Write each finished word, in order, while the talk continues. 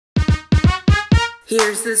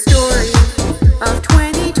Here's the story of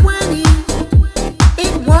 2020.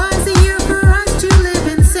 It was a year for us to live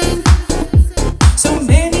in sync. So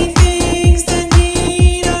many things that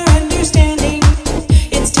need our understanding.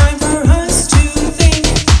 It's time for us to think.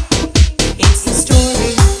 It's the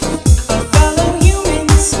story of fellow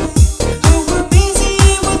humans who were busy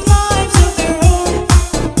with lives of their own.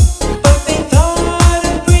 But they thought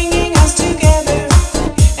of bringing us together,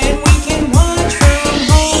 and we can watch from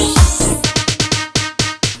home.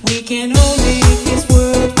 We can all make this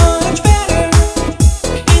world much better.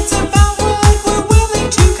 It's about what we're willing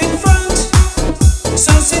to confront.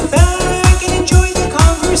 So sit back and enjoy the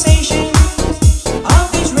conversation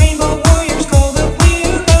of these rainbow warriors called the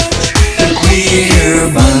Queer Bunch. The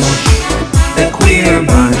Queer Bunch. The Queer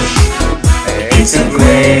Bunch. It's a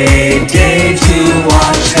great day to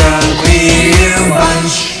watch the Queer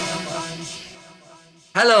Bunch.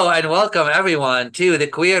 Hello and welcome everyone to the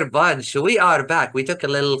Queer Bunch. We are back. We took a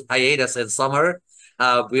little hiatus in summer.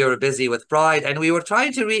 We were busy with Pride and we were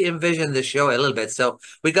trying to re-envision the show a little bit. So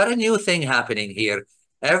we got a new thing happening here.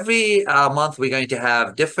 Every month we're going to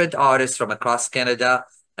have different artists from across Canada,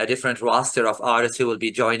 a different roster of artists who will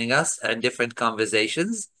be joining us and different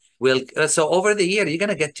conversations. So over the year, you're going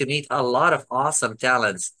to get to meet a lot of awesome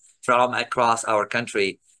talents from across our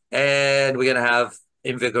country. And we're going to have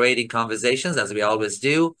invigorating conversations, as we always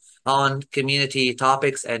do, on community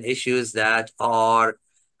topics and issues that are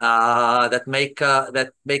that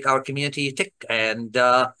make our community tick. And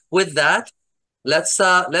with that, let's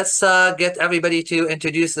get everybody to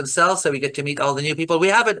introduce themselves so we get to meet all the new people. We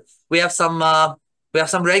have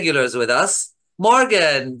some regulars with us.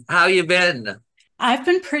 Morgan, how you been? I've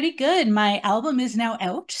been pretty good. My album is now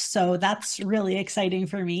out, so that's really exciting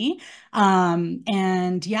for me.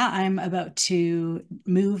 And yeah, I'm about to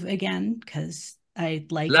move again because I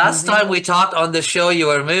like Last moving. time we talked on the show, you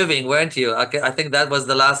were moving, weren't you? Okay, I think that was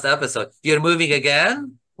the last episode. You're moving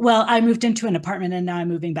again? Well, I moved into an apartment and now I'm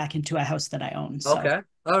moving back into a house that I own. So Okay.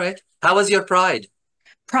 All right. How was your Pride?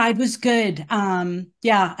 Pride was good.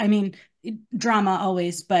 Yeah, I mean, drama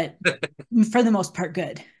always, but for the most part,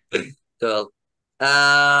 good. Cool.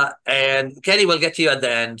 And Kenny will get to you at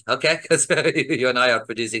the end, okay? Because you and I are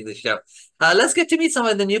producing the show. Let's get to meet some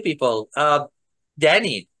of the new people.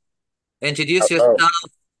 Danny, introduce Hello. yourself.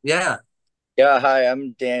 Yeah. Yeah, hi,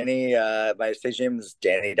 I'm Danny. My stage name is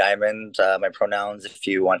Danny Dymond. My pronouns, if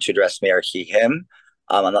you want to address me, are he, him.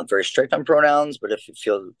 I'm not very strict on pronouns, but if it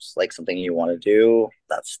feels like something you want to do,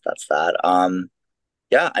 that's that.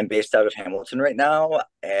 Yeah, I'm based out of Hamilton right now,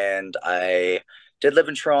 and I did live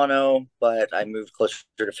in Toronto, but I moved closer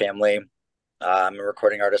to family. I'm a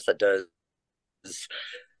recording artist that does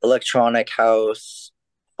electronic house,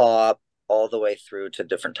 pop, all the way through to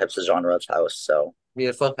different types of genre of house. So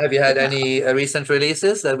Beautiful. Have you had Yeah. any recent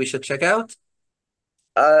releases that we should check out?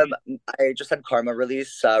 I just had Karma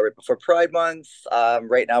release right before Pride Month.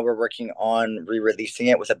 Right now we're working on re-releasing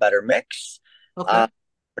it with a better mix, Okay.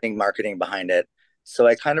 putting marketing behind it. So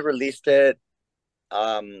I kind of released it,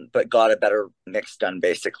 but got a better mix done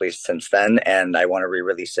basically since then, and I want to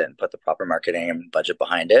re-release it and put the proper marketing and budget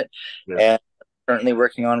behind it. Yeah. And currently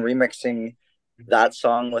working on remixing that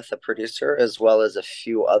song with a producer, as well as a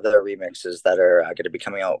few other remixes that are going to be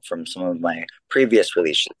coming out from some of my previous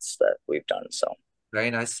releases that we've done. So Very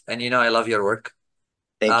nice. And I love your work.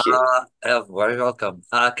 thank you. Very welcome.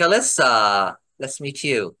 Kalyssa, let's meet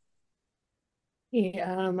you.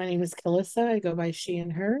 Yeah, my name is Kalyssa. I go by she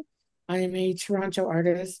and her. I am a Toronto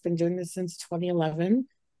artist, been doing this since 2011.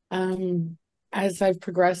 As I've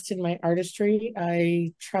progressed in my artistry,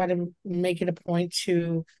 I try to make it a point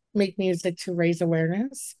to make music to raise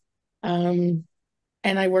awareness. And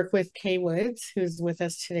I work with WoodZ, who's with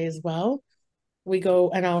us today as well. We go,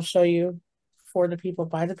 and I'll show you For the People,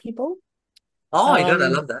 by the People. Oh my God, I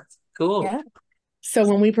Um, love that. Cool. Yeah. So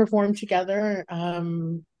when we perform together,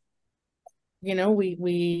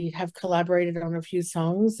 we have collaborated on a few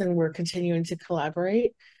songs, and we're continuing to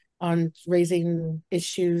collaborate on raising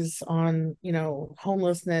issues on,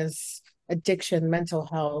 homelessness, addiction, mental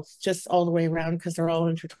health, just all the way around because they're all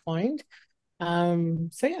intertwined.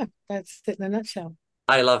 So yeah, that's it in a nutshell.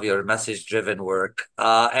 I love your message-driven work.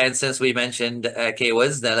 And since we mentioned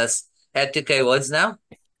WoodZ, then let's head to WoodZ now.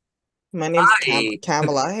 My name's Hi.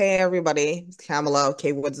 Kamala. Hey everybody, it's Kamala.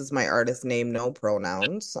 WoodZ is my artist name, no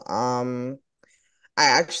pronouns. I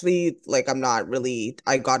actually I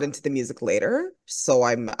got into the music later, so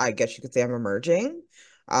I guess you could say I'm emerging.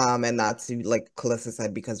 And that's like Kalyssa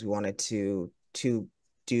said, because we wanted to do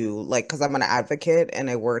because I'm an advocate and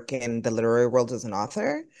I work in the literary world as an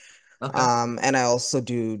author. Okay. And I also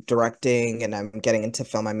do directing, and I'm getting into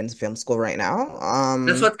film. I'm in film school right now.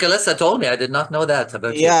 That's what Kalyssa told me. I did not know that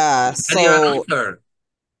about you. Yeah, And you're an so author.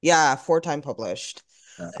 yeah, 4-time published.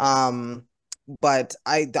 Nice. Um, but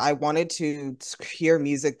I wanted to hear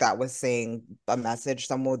music that was saying a message,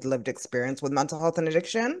 someone with lived experience with mental health and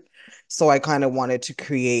addiction. So I kind of wanted to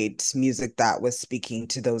create music that was speaking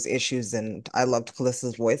to those issues, and I loved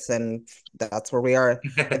Kalyssa's voice, and that's where we are.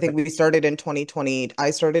 I think we started in 2020.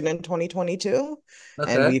 I started in 2022, and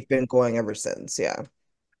Okay. we've been going ever since. Yeah.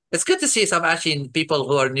 It's good to see some actually people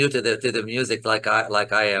who are new to the music like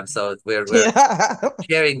I am. So we're Yeah.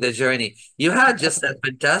 sharing the journey. You had just a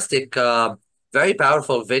fantastic, very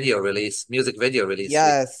powerful video release, music video release.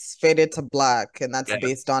 Yes, Faded to Black, and that's Yeah,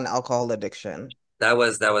 based on alcohol addiction. that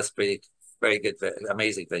was pretty very good,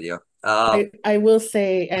 amazing video. I will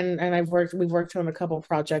say, and we've worked on a couple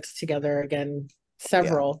projects together again, Yeah.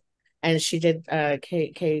 several, and she did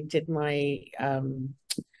Kay did my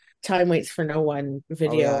Time Waits for No One Oh yeah,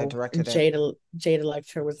 I video. directed it. Jade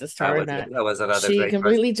Electra was the star in that. That was another She great person.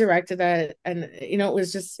 completely directed that, and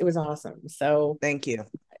it was awesome. So Thank you.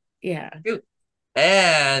 yeah.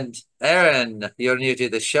 And Aaron, you're new to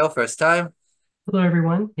the show, first time. Hello,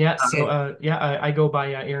 everyone. Yeah, so Okay. I go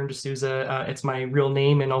by Aaron de Sousa. It's my real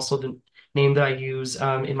name and also the name that I use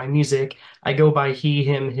in my music. I go by he,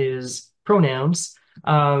 him, his pronouns.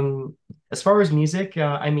 As far as music,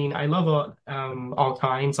 I mean, I love all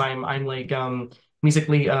kinds. I'm like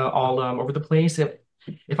musically all over the place.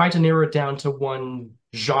 If I had to narrow it down to one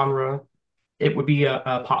genre, it would be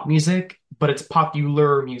pop music, but it's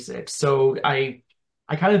popular music. So I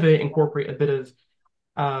kind of incorporate a bit of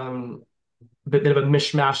um, bit of a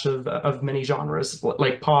mishmash of many genres,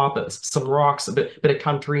 like pop, some rocks, a bit of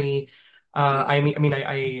country.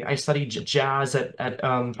 I studied jazz at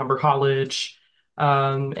Humber College,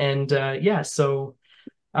 and yeah, so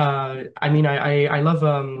I love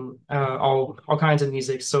all kinds of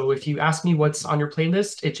music. So if you ask me what's on your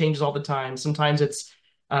playlist, it changes all the time. Sometimes it's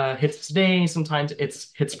hits today, sometimes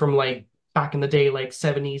it's hits from like back in the day, like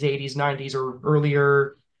 70s, 80s, 90s, or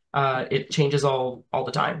earlier. It changes all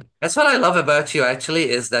the time. That's what I love about you actually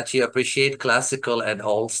is that you appreciate classical and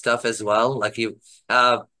old stuff as well. Like you,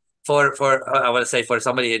 for I want to say for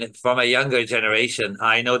somebody from a younger generation,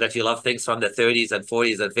 I know that you love things from the 30s and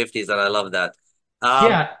 40s and 50s, and I love that.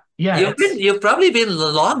 Um, Yeah, it's you've probably been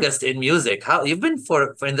the longest in music. How you've been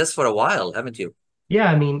for in this for a while, haven't you?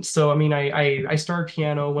 Yeah, I started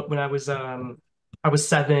piano when I was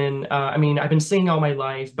 7. I mean, I've been singing all my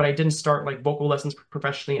life, but I didn't start like vocal lessons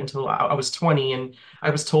professionally until I was 20. And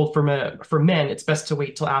I was told for men, it's best to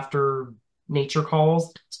wait till after nature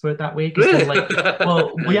calls, let's put it that way. Because Really? then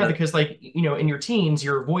well, yeah, because like, in your teens,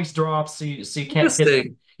 your voice drops, so you can't hit,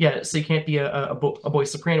 Interesting. yeah, so you can't be a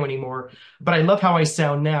voice soprano anymore. But I love how I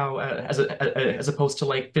sound now as opposed to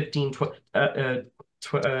like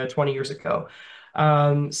 20 years ago.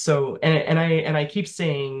 So and I keep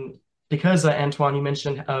saying because Antoine, you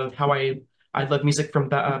mentioned of how I love music from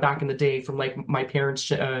back in the day, from like my parents'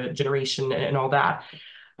 generation and all that.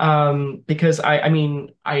 Because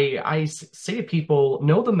I say to people,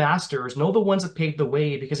 know the masters, know the ones that paved the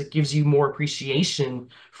way, because it gives you more appreciation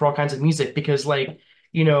for all kinds of music. Because like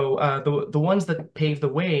the ones that paved the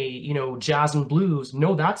way, jazz and blues,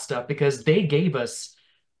 know that stuff because they gave us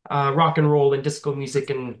rock and roll and disco music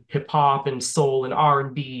and hip hop and soul and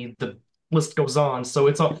R&B. The list goes on. So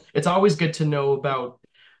it's always good to know about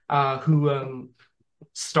who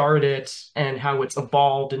started it and how it's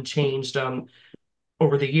evolved and changed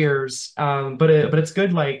over the years. But it's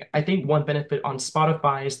good. Like I think one benefit on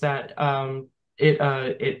Spotify is that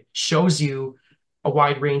it shows you a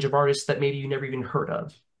wide range of artists that maybe you never even heard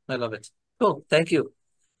of. I love it. Cool. Thank you.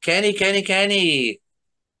 Kenny. Kenny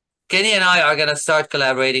and I are going to start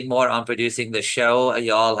collaborating more on producing the show.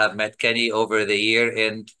 You all have met Kenny over the year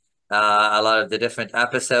in a lot of the different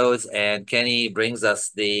episodes, and Kenny brings us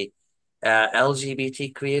the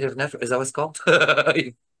LGBT Creative Network. Is that what it's called?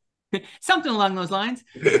 Something along those lines.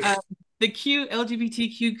 The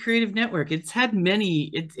LGBTQ Creative Network. It's had many.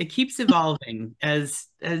 It keeps evolving as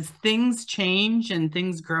things change and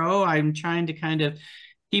things grow. I'm trying to kind of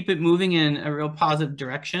keep it moving in a real positive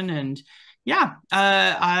direction. And yeah,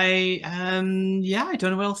 I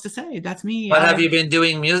don't know what else to say. That's me. What have you been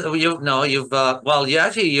doing? Music? You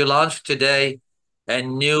launched today a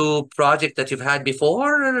new project that you've had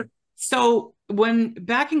before. So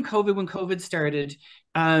back in COVID, when COVID started,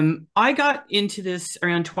 I got into this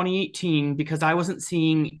around 2018 because I wasn't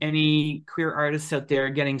seeing any queer artists out there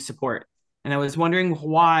getting support. And I was wondering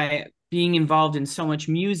why, being involved in so much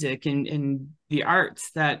music and the arts,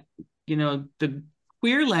 that, the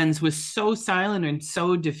queer lens was so silent and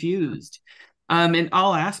so diffused in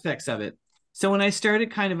all aspects of it. So when I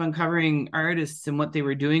started kind of uncovering artists and what they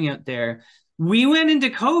were doing out there, we went into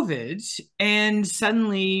COVID, and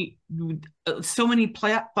suddenly so many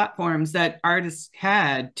platforms that artists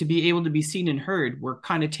had to be able to be seen and heard were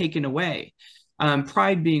kind of taken away,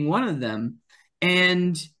 Pride being one of them.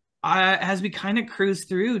 And as we kind of cruised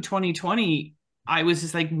through 2020, I was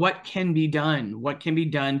just like, what can be done? What can be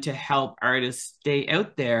done to help artists stay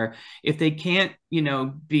out there if they can't, you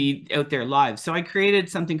know, be out there live? So I created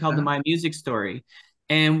something called the My Music Story.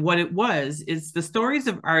 And what it was is the stories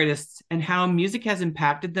of artists and how music has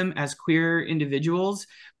impacted them as queer individuals,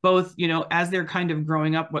 both, you know, as they're kind of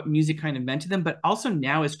growing up, what music kind of meant to them, but also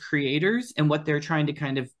now as creators and what they're trying to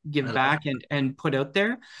kind of give back and put out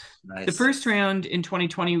there. Nice. The first round in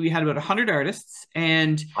 2020, we had about 100 artists,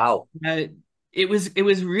 and wow. It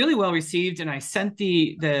was really well received, and I sent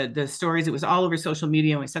the stories. It was all over social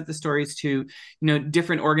media, and I sent the stories to, you know,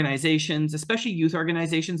 different organizations, especially youth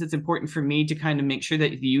organizations. It's important for me to kind of make sure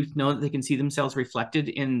that the youth know that they can see themselves reflected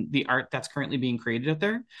in the art that's currently being created out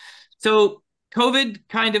there. So COVID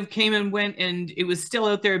kind of came and went, and it was still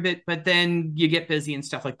out there a bit, but then you get busy and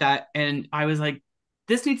stuff like that. And I was like,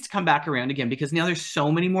 this needs to come back around again, because now there's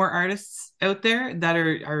so many more artists out there that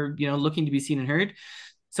are you know, looking to be seen and heard.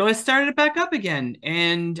 So I started it back up again,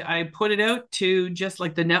 and I put it out to just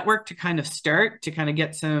like the network to kind of start, to kind of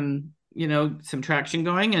get some, you know, some traction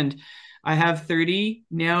going. And I have 30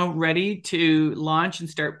 now ready to launch and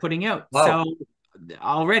start putting out. Wow. So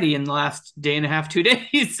already in the last day and a half, 2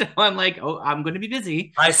 days. So I'm like, oh, I'm going to be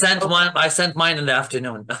busy. I sent mine in the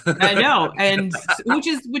afternoon. I know. And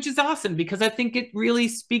which is awesome, because I think it really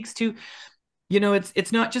speaks to, you know,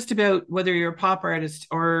 it's not just about whether you're a pop artist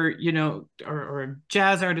or, you know, or a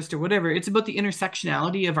jazz artist or whatever. It's about the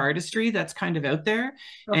intersectionality of artistry that's kind of out there,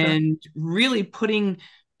 and really putting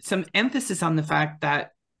some emphasis on the fact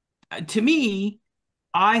that, to me,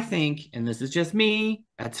 I think, and this is just me,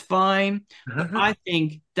 that's fine. I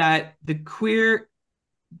think that the queer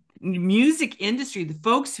music industry, the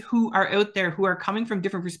folks who are out there who are coming from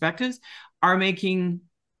different perspectives, are making,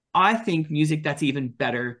 I think, music that's even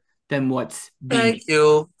better than what's being. Thank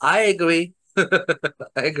you. I agree. I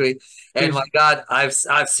agree. And my God, I've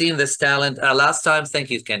seen this talent. Last time, thank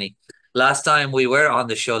you, Kenny. Last time we were on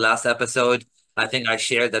the show, last episode, I think I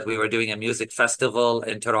shared that we were doing a music festival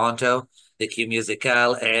in Toronto, the Q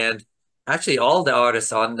Musical, and actually all the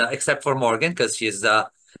artists on, except for Morgan, because she's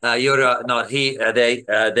you're not he,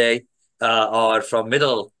 they are from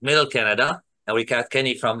middle Canada, and we got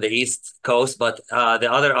Kenny from the East Coast, but the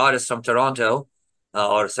other artists from Toronto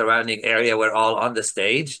or surrounding area were all on the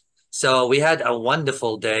stage. So we had a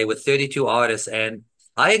wonderful day with 32 artists, and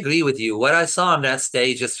I agree with you. What I saw on that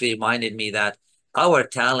stage just reminded me that our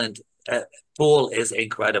talent pool is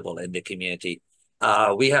incredible in the community.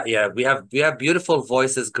 We have beautiful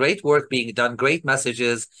voices, great work being done, great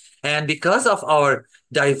messages, and because of our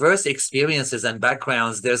diverse experiences and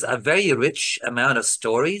backgrounds, there's a very rich amount of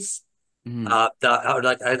stories that are,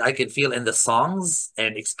 like, I can feel in the songs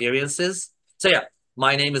and experiences. So yeah,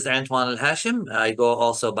 my name is Antoine El Hashem. I go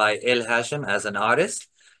also by El Hashem as an artist.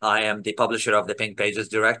 I am the publisher of the Pink Pages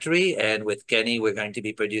directory, and with Kenny, we're going to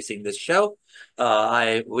be producing this show.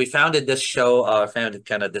 We founded this show,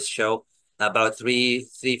 this show about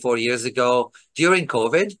 4 years ago during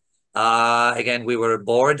COVID. Again, we were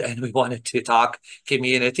bored and we wanted to talk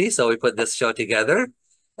community, so we put this show together,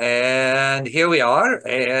 and here we are.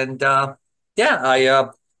 And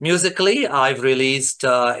musically, I've released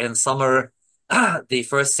in summer the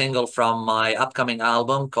first single from my upcoming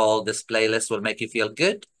album called This Playlist Will Make You Feel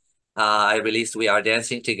Good. I released We Are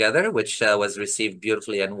Dancing Together, which was received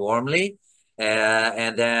beautifully and warmly.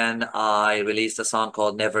 And then I released a song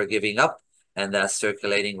called Never Giving Up, and that's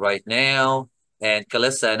circulating right now. And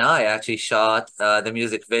Kalyssa and I actually shot the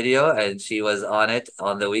music video, and she was on it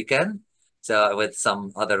on the weekend, so with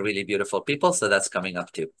some other really beautiful people. So that's coming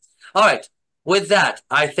up too. All right. With that,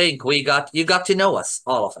 I think you got to know us,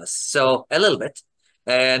 all of us, so a little bit.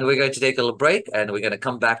 And we're going to take a little break, and we're going to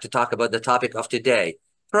come back to talk about the topic of today,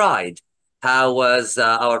 Pride. How was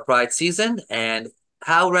our Pride season, and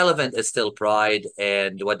how relevant is still Pride,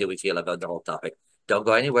 and what do we feel about the whole topic? Don't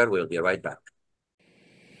go anywhere. We'll be right back.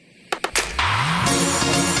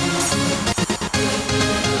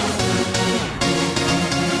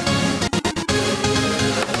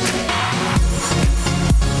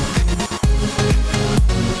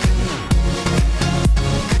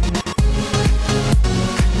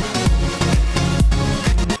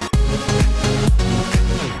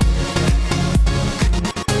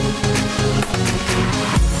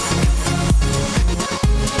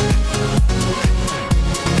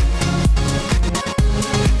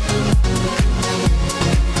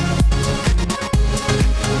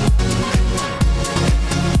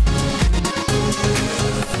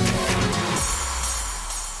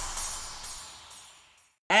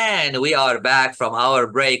 And we are back from our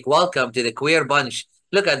break. Welcome to the Queer Bunch.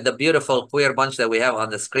 Look at the beautiful queer bunch that we have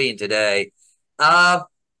on the screen today.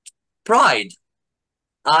 Pride.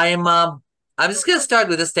 I'm just gonna start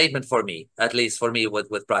with a statement for me, at least for me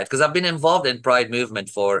with Pride, because I've been involved in Pride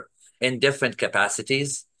movement in different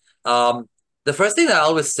capacities. The first thing that I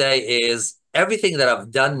always say is everything that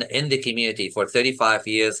I've done in the community for 35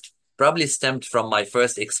 years probably stemmed from my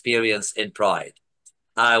first experience in Pride.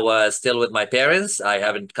 I was still with my parents. I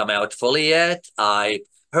haven't come out fully yet. I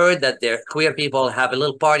heard that their queer people have a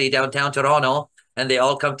little party downtown Toronto and they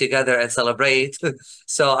all come together and celebrate.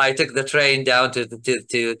 So I took the train down to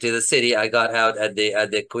the city. I got out at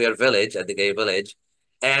the queer village, at the gay village,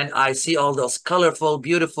 and I see all those colorful,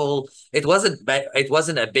 beautiful. It wasn't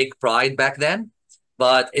a big pride back then,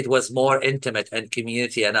 but it was more intimate and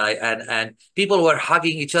community. And people were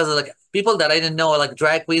hugging each other, like people that I didn't know, like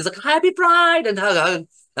drag queens, like Happy Pride and hug.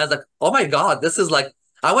 I was like, oh my God, this is like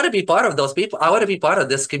I want to be part of those people. I want to be part of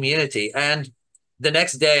this community. And the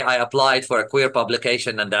next day I applied for a queer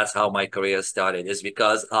publication, and that's how my career started, is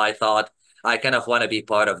because I thought I kind of want to be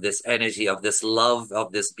part of this energy, of this love,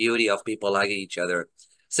 of this beauty of people hugging each other.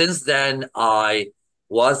 Since then, I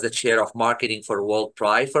was the chair of marketing for World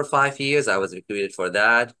Pride for 5 years. I was recruited for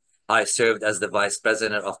that. I served as the vice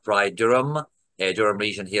president of Pride Durham, a Durham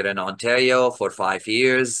region here in Ontario, for 5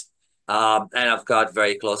 years. And I've got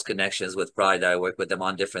very close connections with Pride. I work with them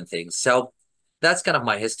on different things. So that's kind of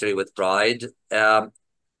my history with Pride.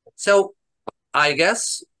 So I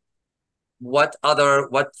guess what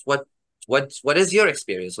is your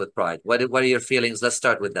experience with Pride? What are your feelings? Let's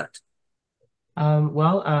start with that.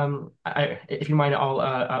 If you mind,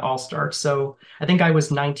 I'll start. So I think I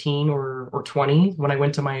was 19 or 20 when I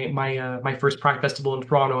went to my first Pride Festival in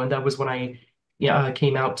Toronto, and that was when I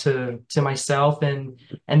came out to myself, and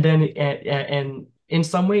then and in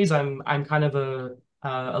some ways I'm kind of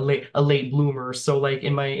a late bloomer. So like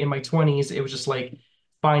in my 20s, it was just like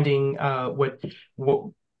finding what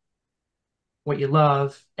you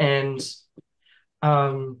love, and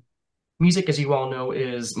music, as you all know,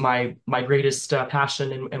 is my greatest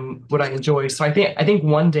passion and what I enjoy. So I think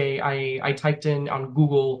one day I typed in on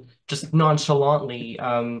Google just nonchalantly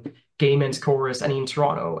gay men's chorus any in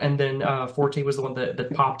Toronto, and then Forte was the one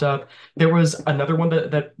that popped up. There was another one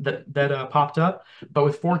that popped up, but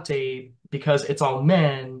with Forte, because it's all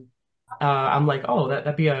men, I'm like, oh,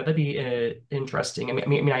 that'd be interesting.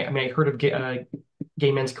 I heard of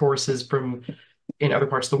gay men's choruses from in other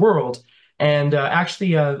parts of the world. And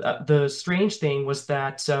actually, the strange thing was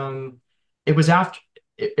that it was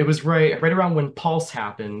right around when Pulse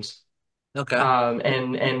happened. Okay.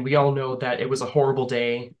 And we all know that it was a horrible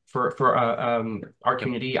day for our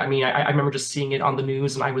community. I mean, I remember just seeing it on the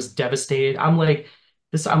news, and I was devastated. I'm like,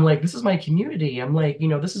 this is my community. I'm like,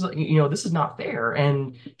 this is not fair.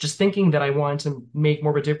 And just thinking that I wanted to make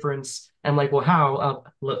more of a difference, and like, well, how?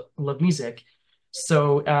 Love music.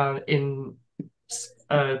 So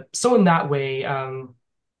so in that way,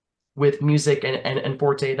 with music and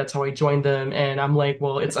Forte, that's how I joined them. And I'm like,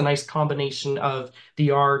 well, it's a nice combination of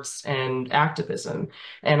the arts and activism.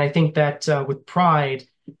 And I think that with Pride,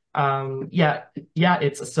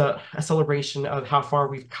 it's a celebration of how far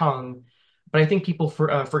we've come. But I think people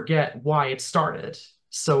forget why it started.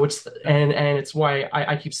 So it's why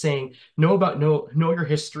I keep saying know your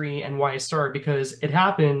history and why it started, because it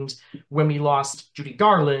happened when we lost Judy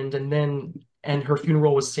Garland, and her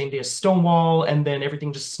funeral was the same day as Stonewall, and then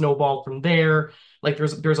everything just snowballed from there. Like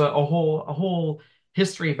there's a whole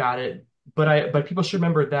history about it, but people should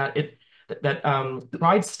remember that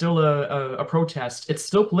Pride's still a protest. It's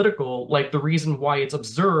still political. Like the reason why it's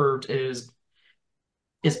observed is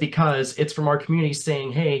because it's from our community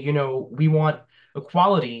saying, hey, we want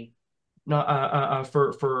equality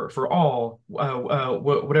for all,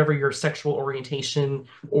 whatever your sexual orientation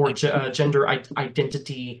or gender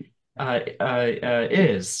identity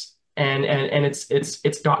is, and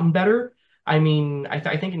it's gotten better. I mean,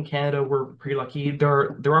 I think in Canada we're pretty lucky.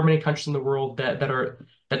 There are many countries in the world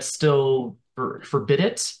that still forbid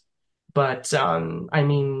it, but I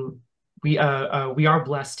mean, we are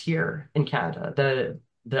blessed here in Canada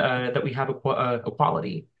that we have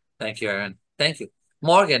equality. Thank you, Aaron. Thank you.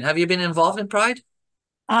 Morgan, have you been involved in Pride?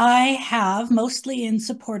 I have, mostly in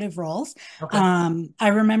supportive roles. Okay. I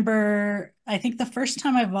remember, I think the first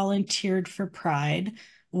time I volunteered for Pride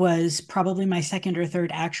was probably my second or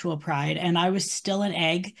third actual Pride, and I was still an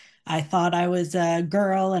egg. I thought I was a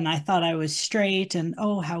girl, and I thought I was straight, and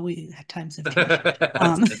oh, how times have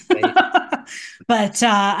changed. But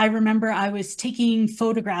I remember I was taking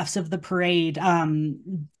photographs of the parade.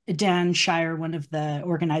 Dan Shire, one of the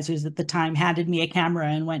organizers at the time, handed me a camera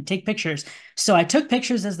and went, take pictures. So I took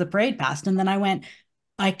pictures as the parade passed, and then I went,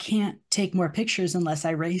 I can't take more pictures unless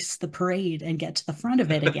I race the parade and get to the front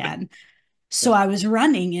of it again. So I was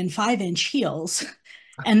running in 5-inch heels,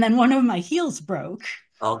 and then one of my heels broke.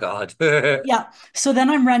 Oh God. Yeah. So then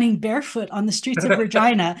I'm running barefoot on the streets of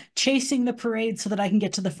Regina, chasing the parade so that I can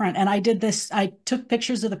get to the front. And I did this. I took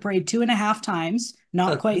pictures of the parade 2.5 times,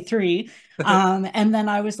 not quite 3. And then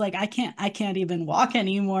I was like, I can't even walk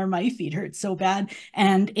anymore. My feet hurt so bad.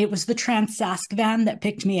 And it was the Trans-Sask van that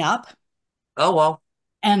picked me up. Oh, well.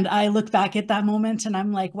 And I look back at that moment and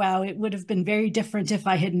I'm like, wow, it would have been very different if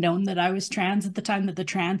I had known that I was trans at the time that the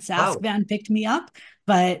Trans-Sask van picked me up.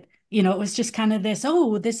 But, you know, it was just kind of this,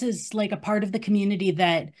 oh, this is like a part of the community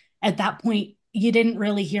that at that point you didn't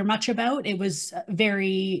really hear much about. It was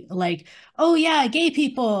very like, oh yeah, gay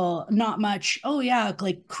people, not much. Oh yeah,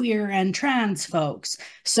 like queer and trans folks.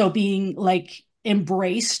 So being like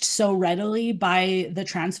embraced so readily by the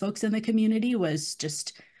trans folks in the community was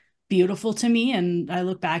just beautiful to me. And I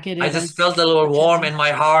look back at it. I just felt a little warm in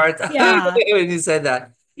my heart Yeah. when you said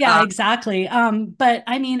that. Yeah, exactly. But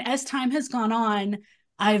I mean, as time has gone on,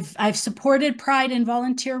 I've supported Pride in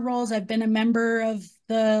volunteer roles. I've been a member of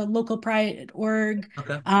the local Pride org.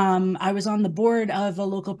 Okay. I was on the board of a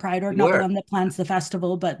local Pride org, You not the were. one that plans the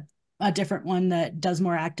festival, but a different one that does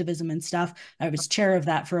more activism and stuff. I was chair of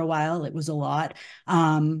that for a while. It was a lot.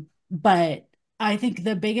 But I think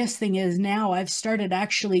the biggest thing is now I've started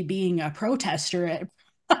actually being a protester at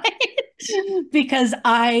Pride because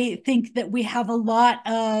I think that we have a lot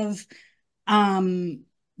of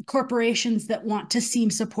corporations that want to seem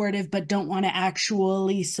supportive but don't want to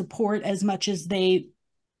actually support as much as they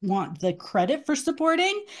want the credit for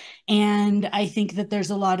supporting. And I think that there's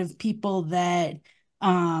a lot of people that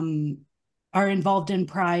are involved in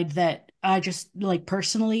Pride that I just like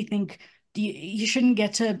personally think you shouldn't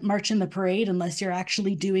get to march in the parade unless you're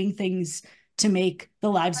actually doing things to make the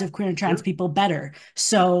lives of queer and trans people better.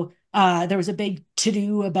 So there was a big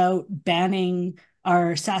to-do about banning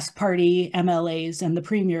our Sask Party MLAs and the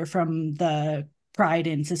premier from the Pride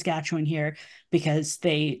in Saskatchewan here because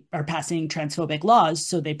they are passing transphobic laws,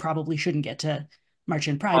 so they probably shouldn't get to march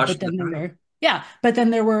in Pride. But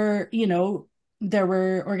then there were, you know, there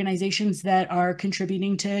were organizations that are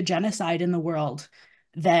contributing to genocide in the world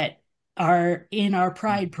that are in our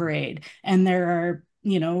Pride parade, and there are,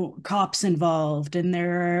 you know, cops involved and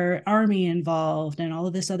there are army involved and all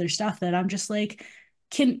of this other stuff that I'm just like,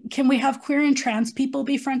 can we have queer and trans people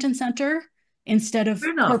be front and center instead of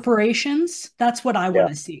corporations? That's what I want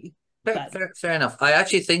to see. Fair enough. I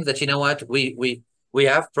actually think that, you know what, we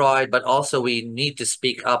have Pride, but also we need to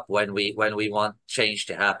speak up when we want change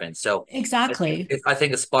to happen. So exactly, I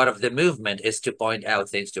think it's part of the movement is to point out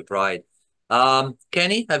things to Pride.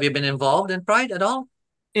 Kenney, have you been involved in Pride at all?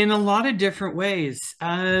 In a lot of different ways.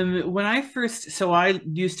 When I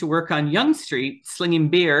used to work on Yonge Street slinging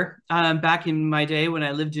beer back in my day when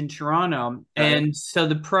I lived in Toronto. And so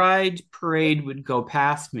the Pride parade would go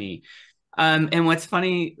past me. And what's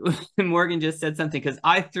funny, Morgan just said something because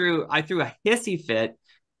I threw a hissy fit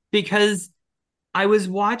because I was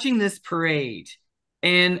watching this parade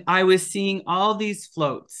and I was seeing all these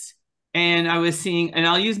floats. And I was seeing, and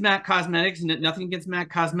I'll use MAC Cosmetics, nothing against MAC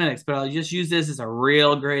Cosmetics, but I'll just use this as a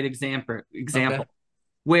real great example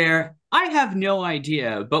where I have no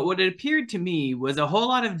idea, but what it appeared to me was a whole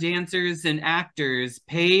lot of dancers and actors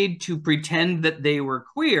paid to pretend that they were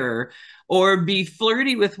queer or be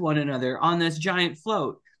flirty with one another on this giant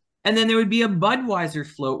float. And then there would be a Budweiser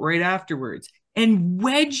float right afterwards. And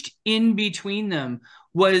wedged in between them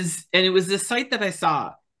was, and it was the site that I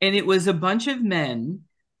saw, and it was a bunch of men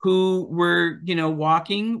who were, you know,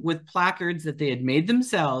 walking with placards that they had made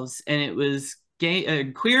themselves, and it was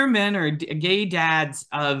gay, queer men or gay dads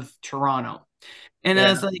of Toronto. And I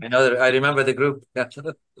was like, I remember the group.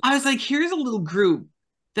 I was like, here's a little group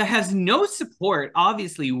that has no support,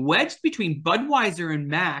 obviously wedged between Budweiser and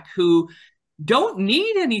Mac, who don't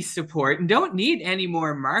need any support and don't need any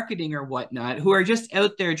more marketing or whatnot, who are just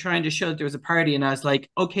out there trying to show that there was a party. And I was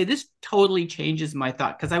like, okay, this totally changes my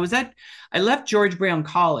thought. Because I left George Brown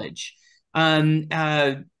College after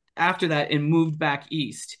that and moved back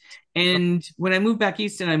east. And when I moved back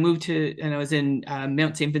east and I was in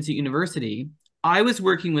Mount St. Vincent University, I was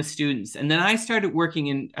working with students. And then I started working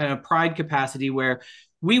in a Pride capacity where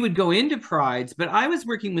we would go into Prides, but I was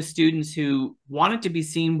working with students who wanted to be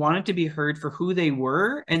seen, wanted to be heard for who they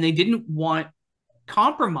were, and they didn't want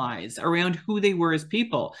compromise around who they were as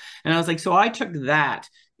people. And I was like, so I took that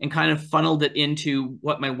and kind of funneled it into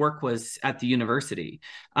what my work was at the university.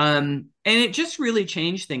 And it just really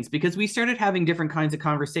changed things because we started having different kinds of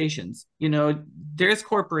conversations. You know, there's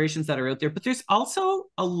corporations that are out there, but there's also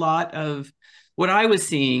a lot of what I was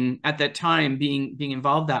seeing at that time, being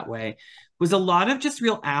involved that way, was a lot of just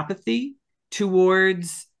real apathy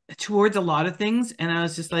towards a lot of things. And I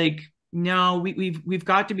was just like, no, we've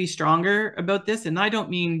got to be stronger about this. And I don't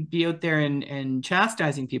mean be out there and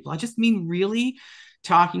chastising people. I just mean really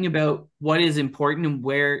talking about what is important and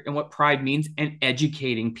where and what pride means, and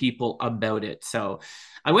educating people about it. So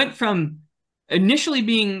I went from initially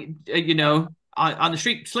being, on the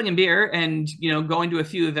street slinging beer and, going to a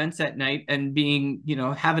few events at night and being,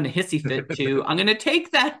 having a hissy fit, to I'm going to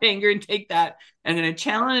take that anger and I'm going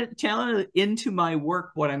to channel it into my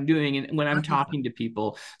work, what I'm doing and when I'm talking to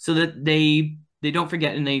people, so that they don't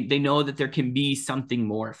forget and they know that there can be something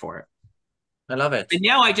more for it. I love it. And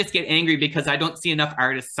now I just get angry because I don't see enough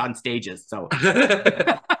artists on stages. So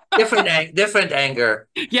different anger.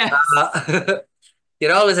 Yes.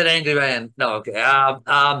 You're always an angry man. No, okay.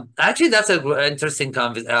 Actually, that's an interesting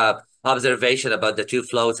observation about the two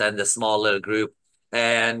floats and the small little group.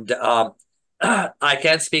 And I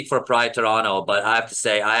can't speak for Pride Toronto, but I have to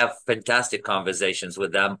say I have fantastic conversations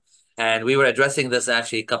with them. And we were addressing this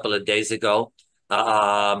actually a couple of days ago.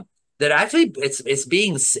 That actually it's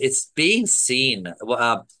being seen.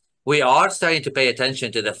 We are starting to pay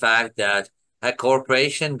attention to the fact that a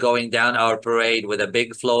corporation going down our parade with a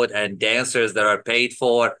big float and dancers that are paid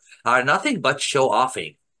for are nothing but show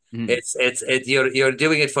offing. You're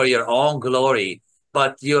doing it for your own glory,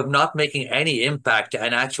 but you're not making any impact to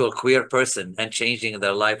an actual queer person and changing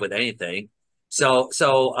their life with anything. So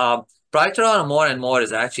Pride Toronto more and more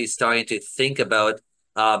is actually starting to think about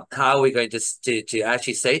how we're going to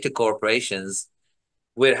actually say to corporations,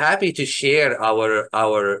 we're happy to share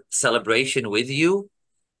our celebration with you,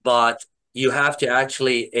 but you have to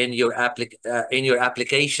actually in your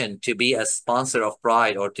application to be a sponsor of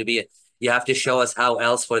Pride, or you have to show us how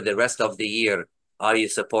else for the rest of the year are you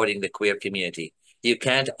supporting the queer community. You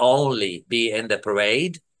can't only be in the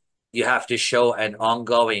parade. You have to show an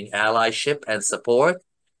ongoing allyship and support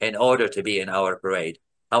in order to be in our parade.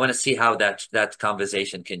 I want to see how that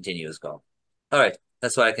conversation continues go. All right,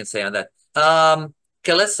 that's what I can say on that.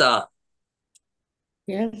 Kalyssa.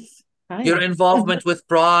 Yes. Hi. Your involvement with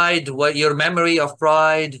Pride, what your memory of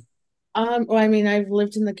Pride? Well, I mean, I've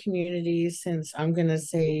lived in the community since I'm gonna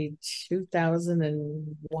say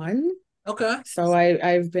 2001. Okay. So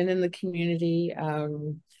I've been in the community.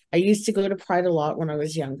 I used to go to Pride a lot when I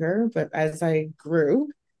was younger, but as I grew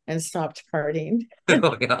and stopped partying,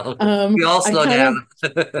 we all slow down.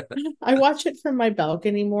 I watch it from my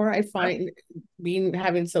balcony more. I find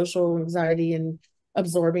having social anxiety and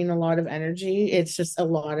absorbing a lot of energy, it's just a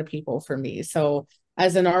lot of people for me. So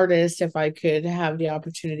as an artist, if I could have the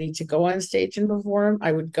opportunity to go on stage and perform,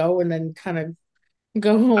 I would go and then kind of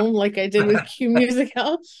go home like I did with Q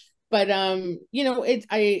Musical. But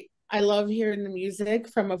I love hearing the music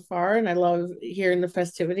from afar, and I love hearing the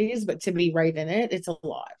festivities, but to be right in it, it's a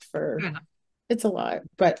lot. It's a lot.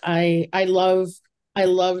 But I love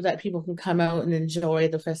that people can come out and enjoy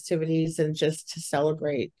the festivities and just to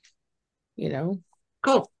celebrate,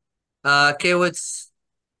 Cool. What's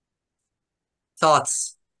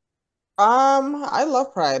thoughts? I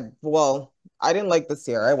love Pride. Well, I didn't like this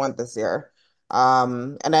year. I went this year.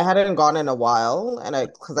 And I hadn't gone in a while, and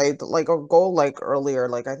because I like go like earlier,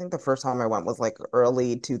 like I think the first time I went was like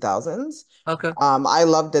early 2000s. Okay. I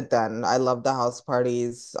loved it then. I loved the house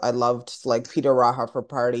parties. I loved like Peter Raha for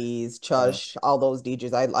parties, Chush, all those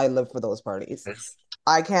DJs. I live for those parties. Yes.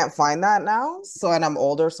 I can't find that now. So, and I'm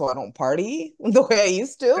older, so I don't party the way I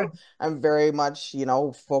used to. I'm very much,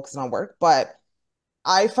 focused on work, but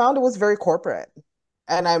I found it was very corporate.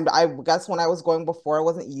 And I guess when I was going before, I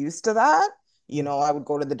wasn't used to that. I would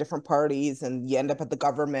go to the different parties and you end up at the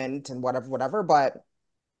government and whatever. But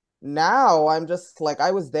now I'm just like, I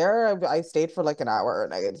was there. I stayed for like an hour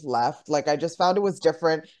and I left. Like, I just found it was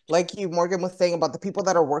different. Like Morgan was saying about the people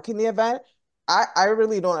that are working the event. I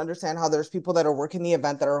really don't understand how there's people that are working the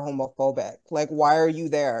event that are homophobic. Like, why are you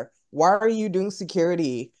there? Why are you doing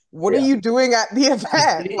security? What are you doing at the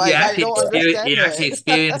event? Like, I don't understand you actually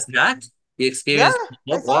experienced that? You experienced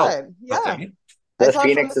I saw it. Yeah. Okay. The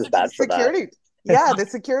Phoenix is bad for security. that. Yeah, the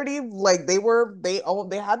security, like they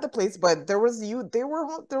had the place, but there was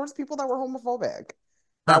people that were homophobic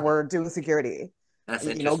that were doing security. That's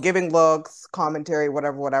giving looks, commentary,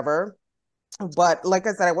 whatever. But like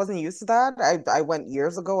I said, I wasn't used to that. I went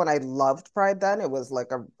years ago and I loved Pride then. It was like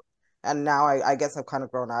and now I guess I've kind of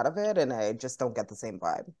grown out of it and I just don't get the same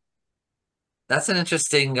vibe. That's an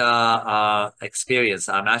interesting experience.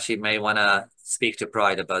 I'm actually may want to speak to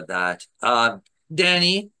Pride about that.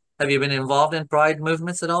 Danny, have you been involved in Pride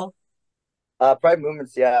movements at all? Pride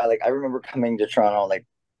movements, yeah. Like I remember coming to Toronto like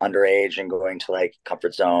underage and going to like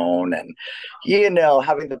Comfort Zone and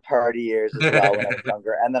having the party years as well when I was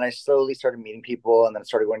younger. And then I slowly started meeting people and then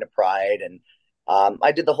started going to Pride and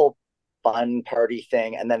I did the whole fun party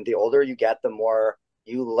thing. And then the older you get, the more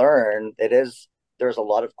you learn there's a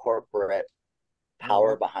lot of corporate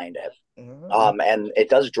power behind it. And it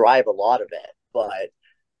does drive a lot of it, but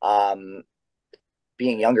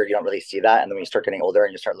being younger, you don't really see that. And then when you start getting older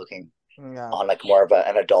and you start looking on like more of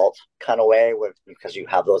an adult kind of way because you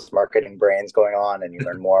have those marketing brains going on and you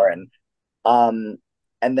learn more.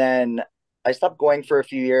 And then I stopped going for a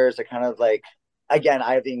few years. I kind of like, again,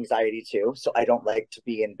 I have the anxiety too. So I don't like to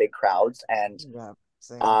be in big crowds and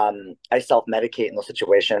I self-medicate in those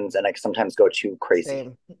situations and I sometimes go too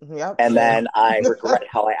crazy. And then I regret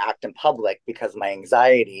how I act in public because of my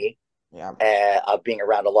anxiety of being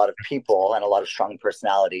around a lot of people and a lot of strong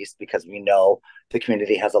personalities, because we know the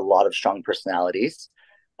community has a lot of strong personalities.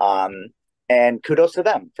 And kudos to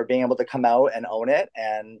them for being able to come out and own it.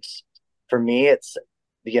 And for me, it's,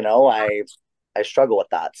 I struggle with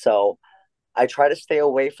that. So I try to stay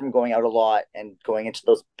away from going out a lot and going into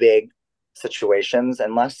those big situations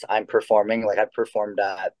unless I'm performing. Like I performed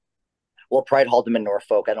at Pride Haldom in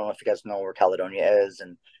Norfolk. I don't know if you guys know where Caledonia is.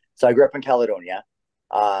 And so I grew up in Caledonia.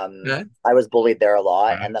 I was bullied there a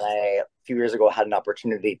lot. And then a few years ago had an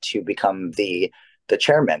opportunity to become the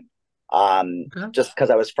chairman. Just because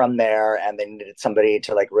I was from there and they needed somebody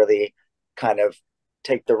to like really kind of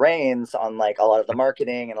take the reins on like a lot of the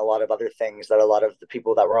marketing and a lot of other things that a lot of the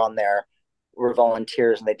people that were on there were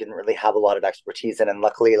volunteers and they didn't really have a lot of expertise in. And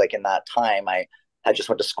luckily, like in that time, I just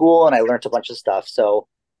went to school and I learned a bunch of stuff. So,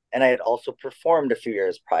 and I had also performed a few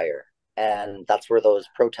years prior. And that's where those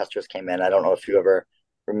protesters came in. I don't know if you ever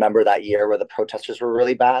remember that year where the protesters were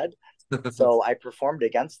really bad. So I performed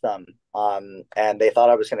against them. And they thought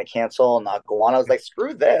I was going to cancel and not go on. I was like,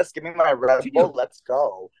 screw this, give me my Red Bull, let's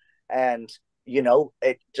go. And,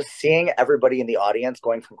 just seeing everybody in the audience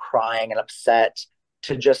going from crying and upset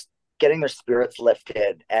to just getting their spirits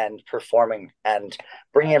lifted and performing and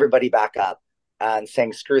bringing everybody back up and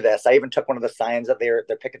saying, screw this. I even took one of the signs of their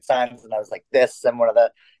picket signs and I was like this, and one of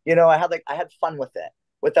the, I had fun with it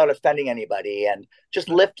without offending anybody and just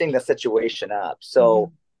lifting the situation up.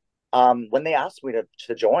 So when they asked me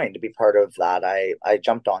to join, to be part of that, I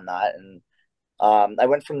jumped on that. And I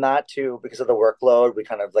went from that to, because of the workload, we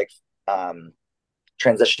kind of like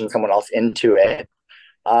transitioned someone else into it.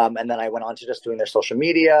 And then I went on to just doing their social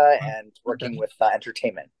media and working with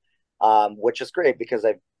entertainment, which is great because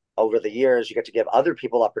over the years, you get to give other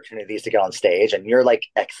people opportunities to get on stage and you're like,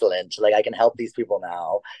 excellent. Like I can help these people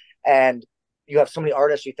now. And you have so many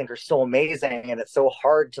artists you think are so amazing. And it's so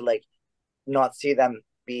hard to like not see them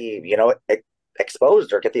be,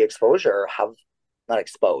 exposed or get the exposure or have, not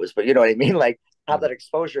exposed, but you know what I mean? Like have that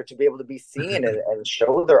exposure to be able to be seen and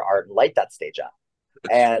show their art and light that stage up.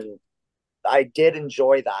 And I did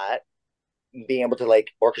enjoy that, being able to like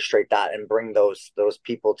orchestrate that and bring those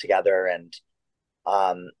people together. And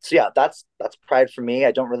so yeah, that's Pride for me.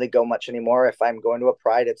 I don't really go much anymore. If I'm going to a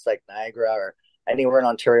Pride, it's like Niagara or anywhere in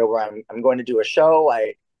Ontario where I'm going to do a show.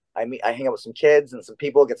 I hang out with some kids and some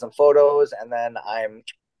people, get some photos, and then I'm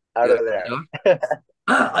out of there.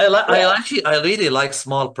 I really like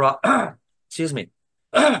small excuse me.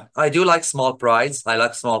 I do like small prides. I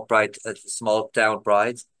like small town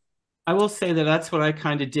prides. I will say that's what I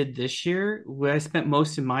kind of did this year, where I spent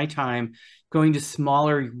most of my time going to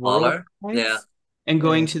smaller world prides and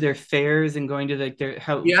going to their fairs and going to like their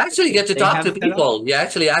how you actually get to talk to people. You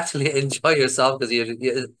actually enjoy yourself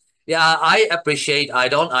because I appreciate.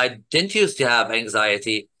 I didn't used to have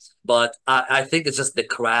anxiety, but I think it's just the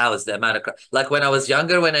crowds, the amount of like when I was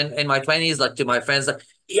younger, when in my 20s, like to my friends, like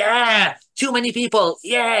too many people,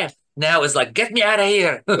 now it's like get me out of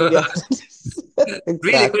here.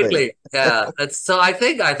 Really quickly. So I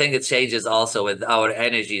think it changes also with our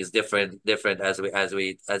energy is different as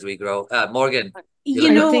we grow. Morgan,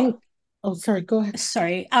 oh, sorry, go ahead.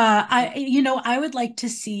 Sorry. I would like to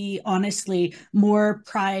see, honestly, more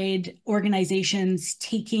Pride organizations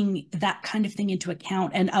taking that kind of thing into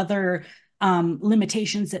account and other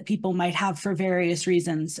limitations that people might have for various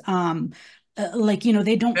reasons.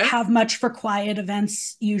 They don't have much for quiet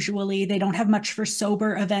events usually. They don't have much for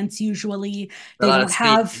sober events usually. They don't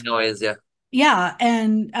have noise, Yeah,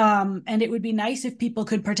 and it would be nice if people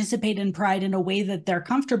could participate in Pride in a way that they're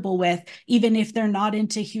comfortable with, even if they're not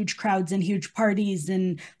into huge crowds and huge parties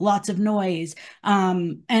and lots of noise.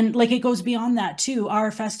 And like it goes beyond that too.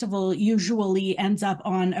 Our festival usually ends up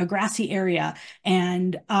on a grassy area,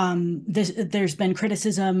 and there's been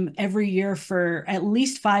criticism every year for at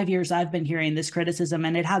least 5 years. I've been hearing this criticism,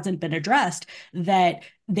 and it hasn't been addressed, that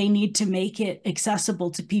they need to make it accessible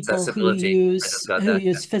to people who use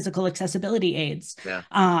physical accessibility aids. Yeah.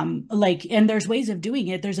 Like, and there's ways of doing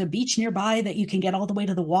it. There's a beach nearby that you can get all the way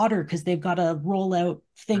to the water because they've got a rollout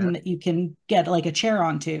thing that you can get like a chair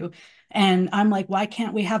onto. And I'm like, why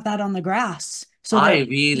can't we have that on the grass so that I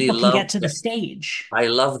really people can love get to the stage? I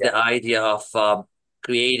love the idea of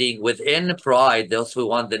creating within Pride those who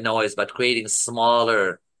want the noise, but creating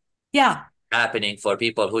smaller Yeah, happening for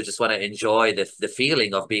people who just want to enjoy the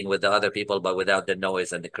feeling of being with the other people, but without the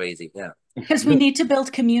noise and the crazy. Yeah. because we need to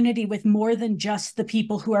build community with more than just the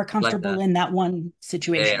people who are Like comfortable that. in that one Yeah,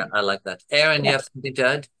 situation. I like that. Aaron, you have something to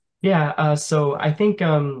add? Yeah, so I think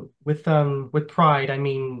with Pride,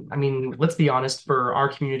 let's be honest, for our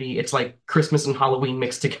community, it's like Christmas and Halloween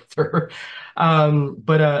mixed together.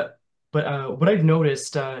 What I've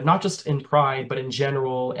noticed, not just in Pride, but in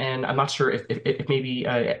general, and I'm not sure if maybe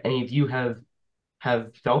any of you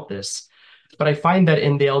have felt this, but I find that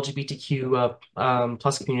in the LGBTQ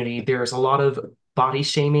plus community, there's a lot of body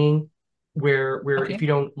shaming, where Okay. if you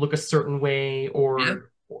don't look a certain way, Yeah. or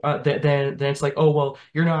then it's like, oh well,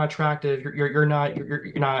 you're not attractive, you're not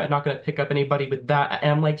going to pick up anybody with that,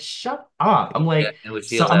 and I'm like, shut up. I'm Yeah, like, and we so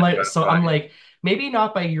feel I'm that like, for so I'm Pride. like, maybe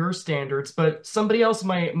not by your standards, but somebody else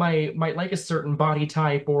might like a certain body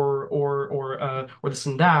type, or this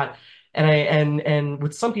and that. And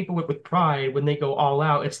with some people with Pride, when they go all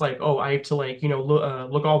out, it's like, oh, I have to, like,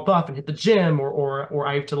 look all buff and hit the gym, or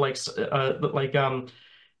I have to, like, uh,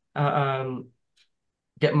 um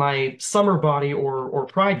get my summer body or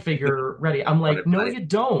Pride figure ready. I'm like, no, Pride. you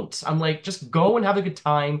don't. I'm like, just go and have a good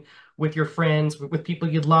time with your friends, with people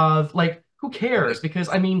you love. Like, who cares? Because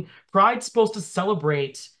Pride's supposed to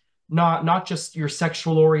celebrate not just your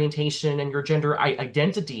sexual orientation and your gender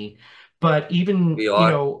identity, but even, We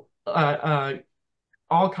are.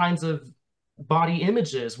 all kinds of body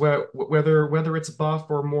images, whether it's buff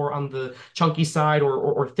or more on the chunky side,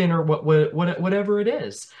 or thinner, whatever it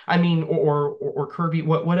is. Or curvy,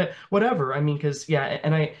 whatever. Because yeah,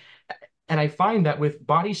 and I find that with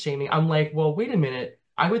body shaming, I'm like, well, wait a minute.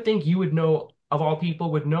 I would think you would know, of all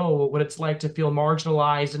people, would know what it's like to feel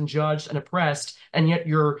marginalized and judged and oppressed, and yet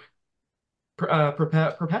you're We're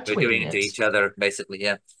doing perpetuating it to it. each other, basically.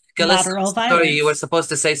 Yeah. Kalyssa, Lateral sorry, you were violence. supposed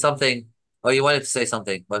to say something. Oh, you wanted to say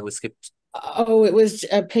something, but we skipped. Oh, it was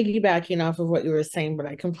piggybacking off of what you were saying, but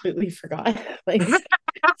I completely forgot. Like,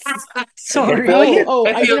 I Sorry. feel like oh,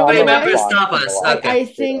 If you you know what it remember, was? stop us. Okay.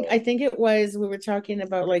 I think it was, we were talking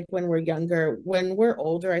about, like, when we're younger. When we're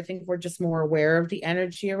older, I think we're just more aware of the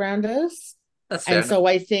energy around us. That's fair And enough. so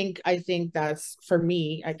I think that's, for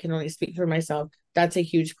me, I can only speak for myself, that's a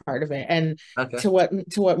huge part of it. And Okay. to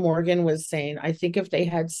what Morgan was saying, I think if they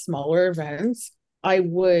had smaller events, I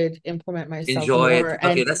would implement myself Enjoy it. more.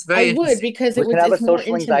 Okay, And that's I very would, interesting. because we can have a it's more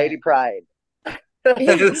social anxiety intimate. Pride.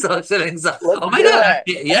 Social anxiety. Let's Oh my do God.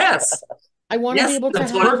 it. Yes. I want to be Yes, able to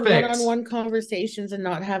that's have what. Perfect. one-on-one conversations and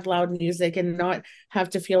not have loud music and not have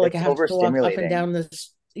to feel like I It's have to walk up and overstimulating down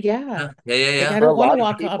this. Yeah. Yeah, yeah, Like, yeah. I for a don't want to lot of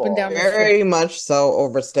walk up and down people. the street. Very much so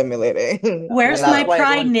overstimulating. Where's And my that's why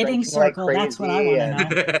Pride everyone's knitting drinking like circle? That's what I want crazy. to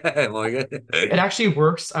know. Morgan. It actually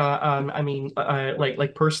works.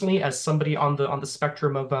 Like personally, as somebody on the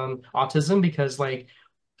spectrum of autism, because like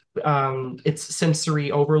it's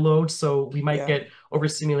sensory overload, so we might Yeah. get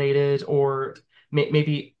overstimulated, or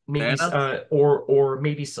Fair enough.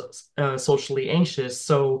 maybe socially anxious.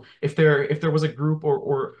 So if there was a group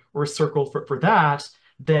or a circle for that,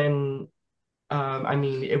 then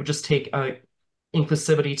it would just take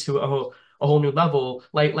inclusivity to a whole new level.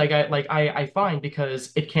 I find,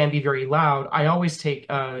 because it can be very loud, I always take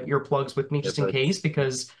earplugs with me, just in case,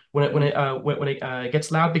 because when it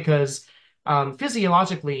gets loud, because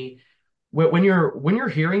physiologically, when your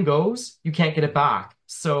hearing goes, you can't get it back.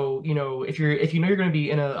 So if you know you're going to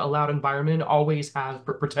be in a loud environment, always have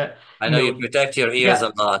protect. I know you protect your ears Yeah,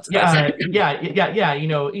 a lot. yeah.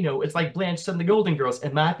 It's like Blanche and the Golden Girls.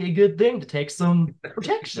 It might be a good thing to take some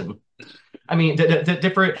protection.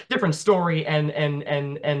 Different story, and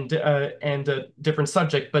different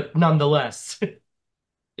subject, but nonetheless.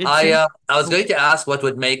 I was going to ask what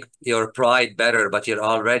would make your Pride better, but you're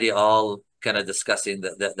already all kind of discussing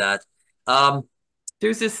that. Um,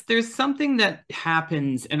 There's something that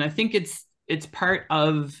happens, and I think it's part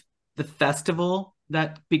of the festival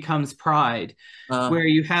that becomes Pride, where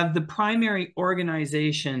you have the primary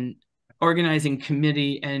organizing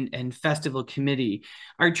committee and festival committee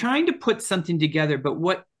are trying to put something together, but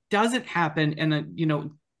what doesn't happen, and you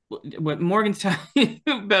know what Morgan's talking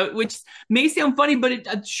about, which may sound funny, but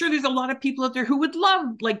I'm sure there's a lot of people out there who would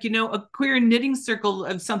love, like, you know, a queer knitting circle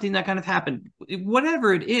of something that kind of happened.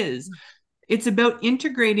 Whatever it is, it's about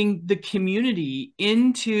integrating the community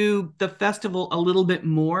into the festival a little bit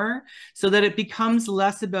more so that it becomes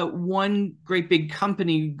less about one great big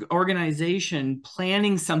company organization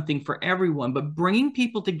planning something for everyone, but bringing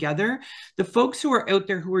people together. The folks who are out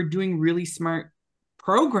there who are doing really smart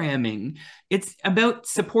programming, it's about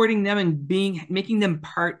supporting them and making them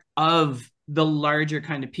part of the larger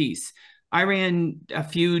kind of piece. I ran a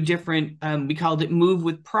few different, we called it Move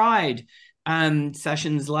with Pride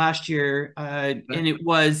sessions last year, and it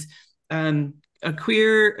was a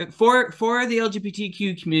queer for the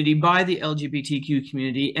LGBTQ community by the LGBTQ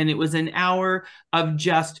community, and it was an hour of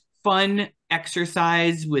just fun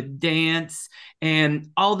exercise with dance, and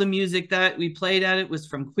all the music that we played at it was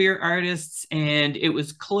from queer artists, and it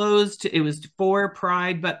was closed, it was for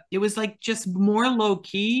Pride, but it was like just more low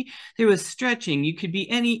key. There was stretching, you could be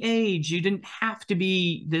any age, you didn't have to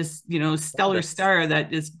be this, you know, stellar star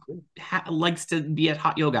that is likes to be at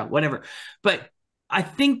hot yoga, whatever. But I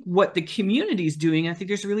think what the community is doing, I think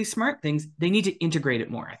there's really smart things. They need to integrate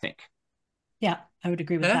it more, I think. Yeah, I would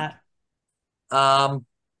agree with that.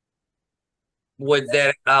 Would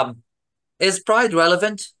there is Pride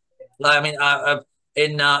relevant? I mean,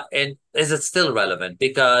 is it still relevant?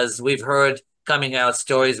 Because we've heard coming out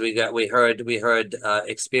stories, we heard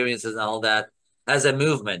experiences and all that. As a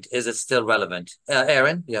movement, is it still relevant?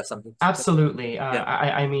 Aaron, you have something? Absolutely. Yeah.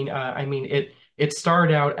 I mean it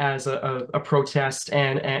started out as a protest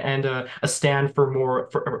and a stand for more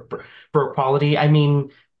for equality. I mean,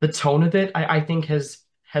 the tone of it I think has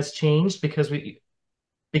changed because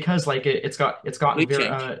like it's gotten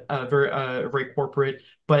very corporate,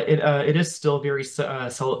 but it is still very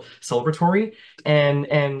celebratory,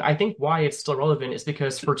 and I think why it's still relevant is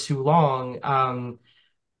because for too long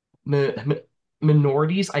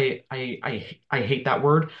minorities, I hate that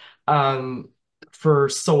word, for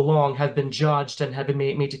so long have been judged and have been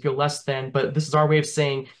made to feel less than, but this is our way of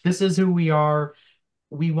saying this is who we are.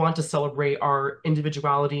 We want to celebrate our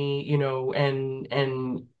individuality, you know, and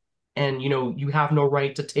you know, you have no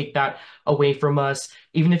right to take that away from us.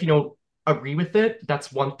 Even if you don't agree with it,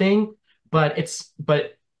 that's one thing, but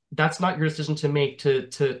that's not your decision to make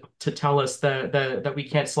to tell us that we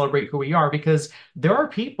can't celebrate who we are, because there are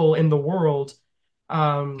people in the world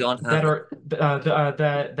that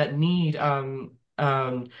need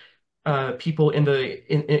people in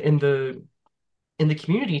the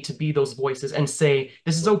community to be those voices and say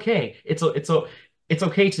this is okay. It's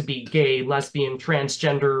okay to be gay, lesbian,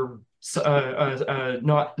 transgender,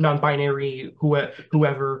 not non-binary,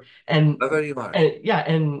 whoever, and Whoever you are.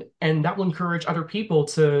 and that will encourage other people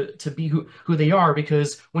to be who they are,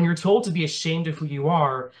 because when you're told to be ashamed of who you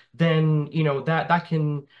are, then you know that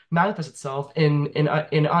can manifest itself in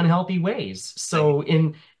unhealthy ways. So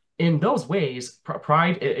in those ways,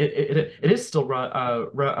 Pride it is still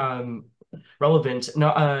relevant,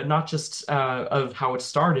 not just of how it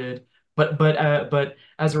started, but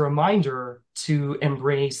as a reminder to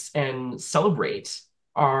embrace and celebrate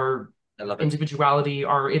our individuality,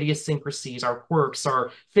 our idiosyncrasies, our quirks,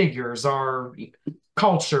 our figures, our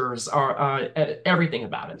cultures, our everything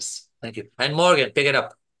about us. Thank you. And Morgan, pick it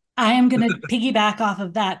up. I am going to piggyback off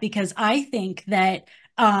of that because I think that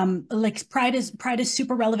like pride is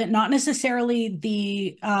super relevant, not necessarily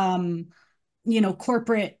the you know,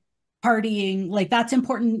 corporate partying, like that's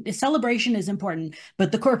important. Celebration is important,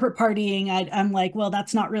 but the corporate partying, I'm like, well,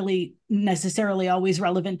 that's not really necessarily always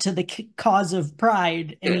relevant to the cause of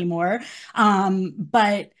Pride anymore.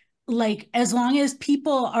 But like, as long as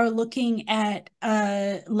people are looking at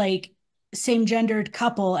like same-gendered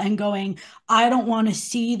couple and going, I don't want to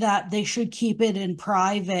see that, they should keep it in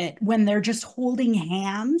private when they're just holding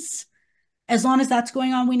hands. As long as that's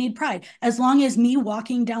going on, we need Pride. As long as me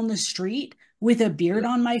walking down the street with a beard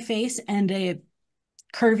on my face and a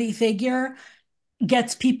curvy figure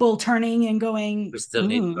gets people turning and going, we still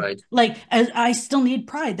need Pride. Like, I still need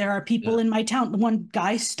Pride. There are people in my town. One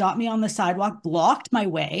guy stopped me on the sidewalk, blocked my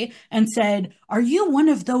way, and said, are you one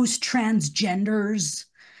of those transgenders?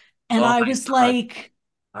 And I was like,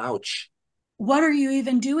 ouch. What are you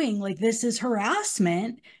even doing? Like, this is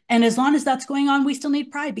harassment. And as long as that's going on, we still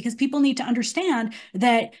need Pride, because people need to understand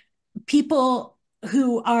that people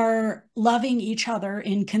who are loving each other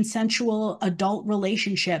in consensual adult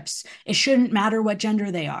relationships, it shouldn't matter what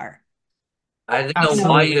gender they are. I don't know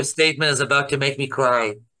why Absolutely. your statement is about to make me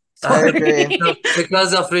cry. I agree. So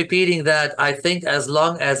because of repeating that, I think as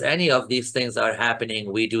long as any of these things are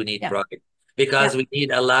happening, we do need Yeah. pride because Yeah. we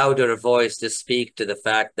need a louder voice to speak to the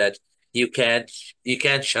fact that you can't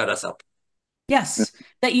shut us up. Yes,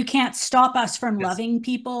 that you can't stop us from Yes. loving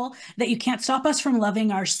people, that you can't stop us from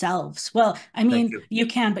loving ourselves. Well, I Thank mean, you. you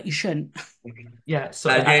can, but you shouldn't. Yeah. So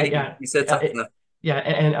Danny, yeah, you said something. yeah,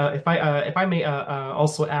 and if I may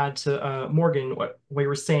also add to Morgan what you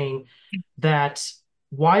were saying, that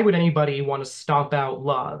why would anybody want to stomp out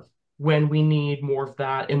love when we need more of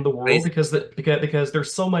that in the world? Crazy. Because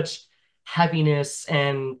there's so much heaviness,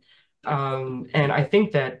 and I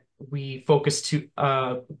think that we focus to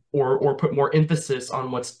or put more emphasis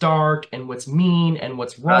on what's dark and what's mean and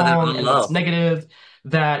what's Rather wrong than and what's love. negative,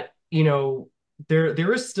 that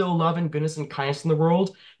there is still love and goodness and kindness in the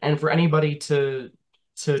world, and for anybody to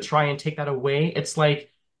try and take that away, it's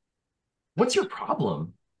like, what's your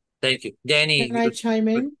problem? Thank you. Danny, Can I chime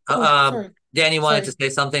in? Oh, sorry. Danny wanted to Sorry.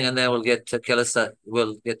 say something and then we'll get to Kalyssa.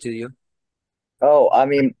 We'll get to you. Oh, I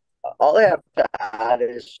mean, all I have to add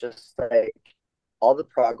is just like all the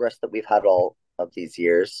progress that we've had all of these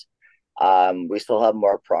years. We still have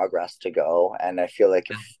more progress to go, and I feel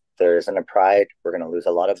like if there isn't a pride, we're gonna lose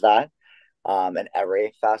a lot of that. In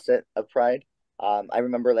every facet of pride. I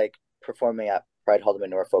remember like performing at Pride Hall in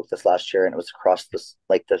Norfolk this last year, and it was across this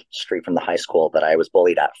like the street from the high school that I was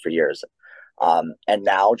bullied at for years. And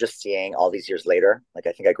now just seeing all these years later, like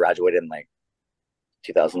I think I graduated in like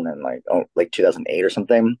 2000 and like 2008 or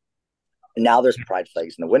something. Now there's pride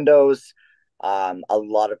flags in the windows. A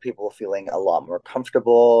lot of people feeling a lot more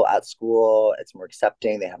comfortable at school. It's more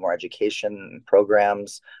accepting. They have more education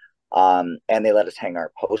programs, and they let us hang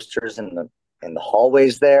our posters in the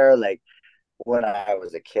hallways there. Like when I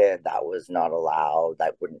was a kid, that was not allowed.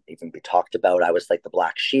 That wouldn't even be talked about. I was like the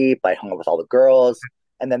black sheep. I hung out with all the girls,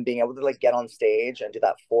 and then being able to like get on stage and do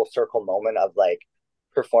that full circle moment of like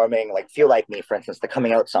performing, like "Feel Like Me," for instance, the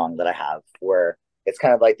coming out song that I have, where it's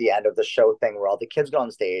kind of like the end of the show thing where all the kids go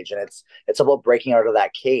on stage, and it's about breaking out of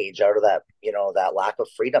that cage, out of that that lack of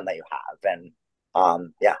freedom that you have.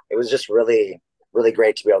 And yeah, it was just really really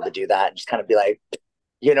great to be able to do that and just kind of be like,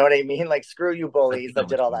 you know what I mean, like screw you bullies that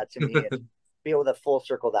did all that to me, and be able to full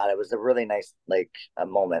circle that. It was a really nice like a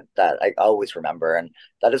moment that I always remember, and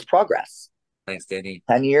that is progress. Thanks, Danny.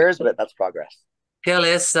 10 years, but that's progress.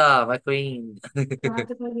 Kalyssa, my queen.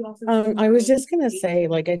 I was just gonna say,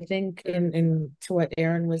 like, I think in to what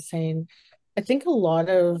Aaron was saying, I think a lot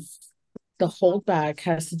of the holdback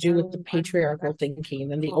has to do with the patriarchal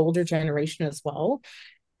thinking and the older generation as well.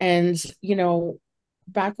 And,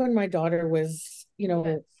 back when my daughter was,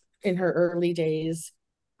 in her early days,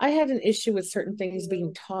 I had an issue with certain things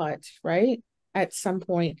being taught, right? At some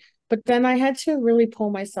point. But then I had to really pull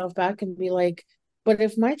myself back and be like, but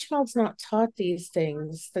if my child's not taught these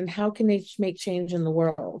things, then how can they make change in the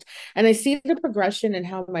world? And I see the progression in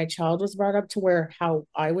how my child was brought up to where how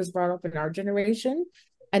I was brought up in our generation.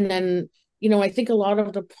 And then, I think a lot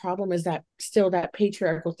of the problem is that still that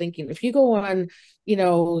patriarchal thinking. If you go on,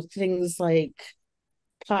 things like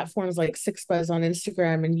platforms like SixBuzz on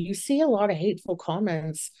Instagram, and you see a lot of hateful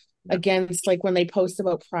comments against, like when they post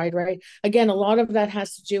about pride, right? Again, a lot of that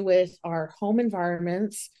has to do with our home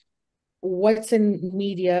environments, what's in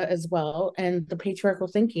media as well, and the patriarchal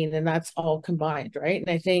thinking, and that's all combined, right? And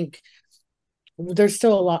I think there's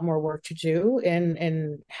still a lot more work to do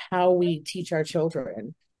in how we teach our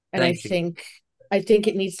children. And Thank you. I think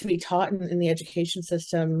it needs to be taught in the education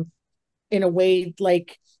system in a way,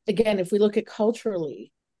 like, again, if we look at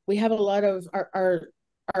culturally, we have a lot of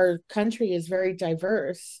our country is very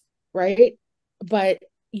diverse, right? But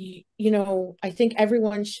I think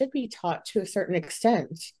everyone should be taught to a certain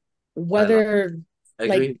extent, whether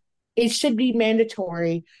like it should be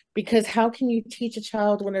mandatory, because how can you teach a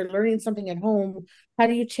child when they're learning something at home? How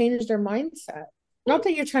do you change their mindset? Not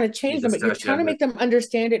that you're trying to change them, but you're trying to make them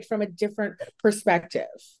understand it from a different perspective.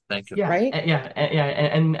 Thank you. Yeah, right?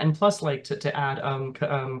 And plus, like to add,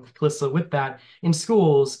 Kalyssa, with that, in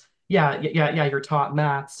schools, you're taught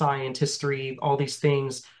math, science, history, all these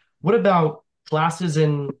things. What about classes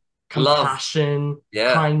in compassion,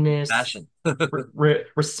 kindness, passion,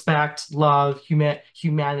 respect, love,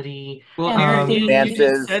 humanity? Well, Aaron, you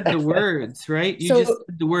just said the words, right? You just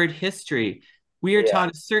said the word history. We are taught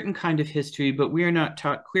a certain kind of history, but we are not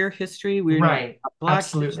taught queer history. We're not taught Black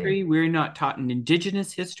history. We're not taught an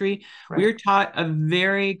Indigenous history. We're taught a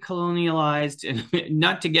very colonialized, and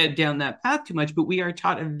not to get down that path too much, but we are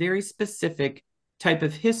taught a very specific type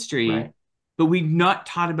of history, but we've not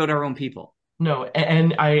taught about our own people. No,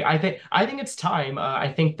 and I think it's time.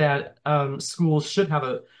 I think that schools should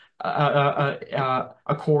have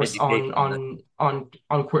a course Education on that.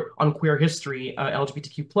 on queer history,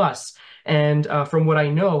 LGBTQ plus. And from what I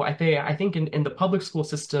know, I think in the public school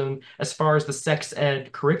system, as far as the sex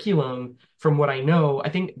ed curriculum, from what I know, I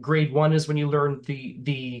think grade 1 is when you learn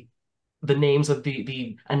the names of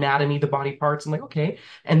the anatomy, the body parts. I'm like, okay.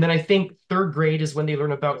 And then I think 3rd grade is when they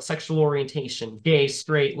learn about sexual orientation, gay,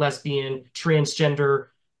 straight, lesbian, transgender,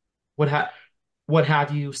 what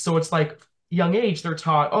have you. So it's like young age, they're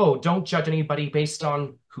taught, oh, don't judge anybody based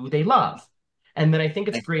on who they love. And then I think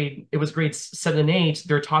it was grades 7 and 8,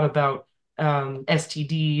 they're taught about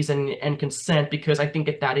STDs and consent, because I think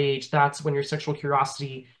at that age, that's when your sexual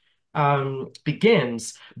curiosity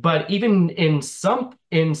begins. But even in some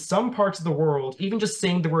parts of the world, even just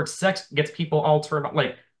saying the word sex gets people all turned on.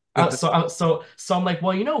 Like, so I'm like,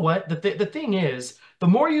 well, you know what? The thing is, the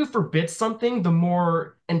more you forbid something, the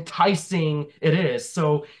more enticing it is.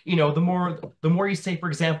 So, the more you say, for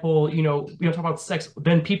example, we don't talk about sex,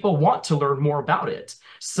 then people want to learn more about it.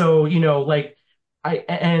 So, like,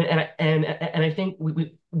 I think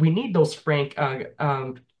we need those frank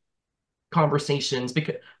conversations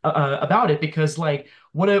because about it, because like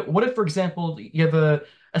what if for example you have a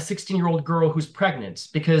 16-year-old girl who's pregnant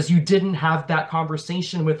because you didn't have that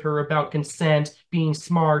conversation with her about consent, being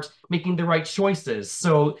smart, making the right choices.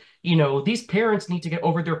 So these parents need to get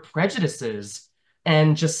over their prejudices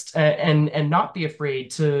and just and not be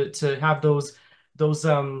afraid to have those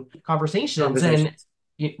conversations. And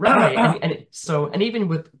right, and even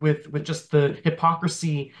with just the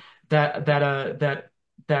hypocrisy that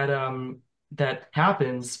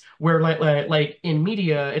happens, where like in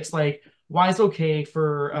media, it's like, why is it okay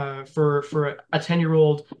for a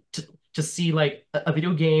 10-year-old to see like a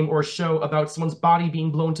video game or a show about someone's body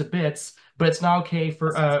being blown to bits, but it's not okay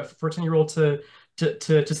for a 10-year-old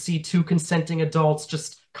to see 2 consenting adults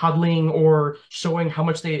just cuddling or showing how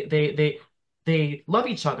much they love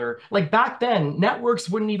each other. Like back then, networks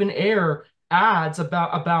wouldn't even air ads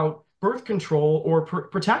about birth control or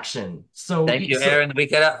protection. So thank you, Aaron.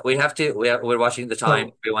 We're watching the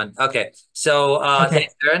time, everyone. Okay. So okay.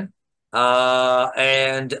 thanks, Aaron.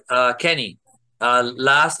 And Kenny,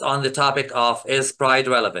 last on the topic of, is pride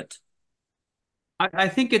relevant? I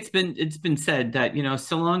think it's been said that,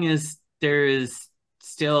 so long as there is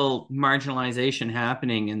still marginalization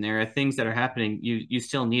happening and there are things that are happening, you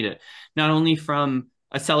still need it. Not only from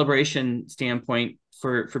a celebration standpoint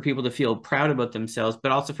for people to feel proud about themselves,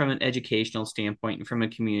 but also from an educational standpoint and from a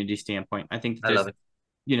community standpoint. I think I love it.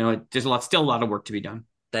 There's still a lot of work to be done.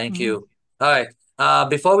 Thank you. All right.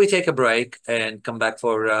 Before we take a break and come back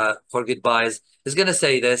for goodbyes, I was gonna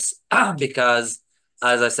say this because,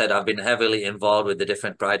 as I said, I've been heavily involved with the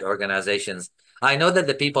different pride organizations. I know that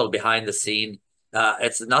the people behind the scene,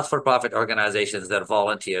 it's not-for-profit organizations, they're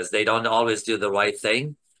volunteers. They don't always do the right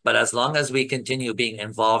thing. But as long as we continue being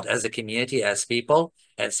involved as a community, as people,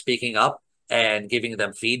 and speaking up and giving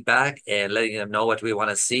them feedback and letting them know what we want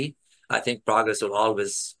to see, I think progress will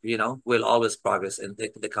always, will always progress in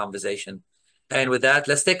the conversation. And with that,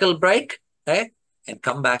 let's take a little break, okay? And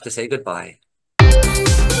come back to say goodbye.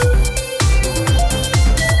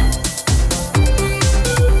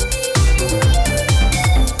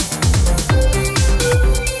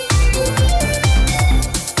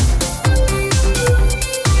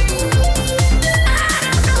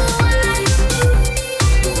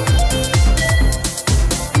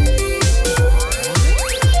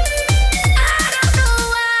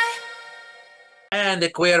 And the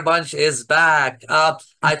Queer Bunch is back.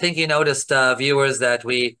 I think you noticed, viewers, that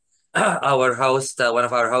our host, one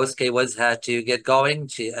of our hosts, WoodZ, had to get going.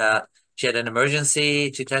 She had an emergency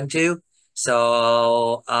to tend to.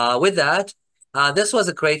 So with that, this was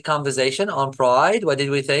a great conversation on Pride. What did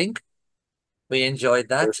we think? We enjoyed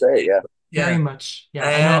that. Yeah. Very much. Yeah,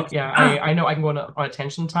 I know. Yeah, I know I can go on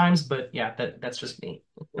attention times, but yeah, that's just me.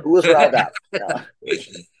 Who was riled up? No.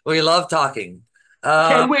 We love talking.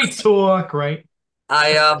 Can't wait to talk, right?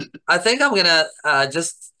 I think I'm gonna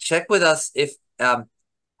just check with us if a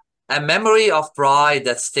memory of pride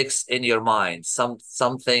that sticks in your mind,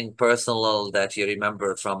 something personal that you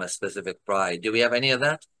remember from a specific pride. Do we have any of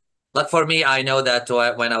that? Like for me, I know that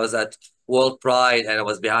when I was at World Pride and I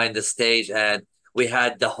was behind the stage and we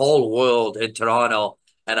had the whole world in Toronto,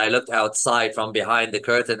 and I looked outside from behind the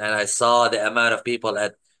curtain and I saw the amount of people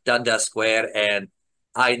at Dundas Square, and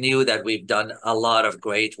I knew that we've done a lot of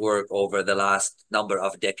great work over the last number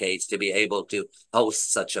of decades to be able to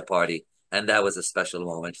host such a party. And that was a special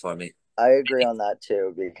moment for me. I agree on that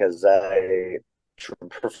too, because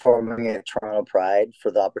performing at Toronto Pride,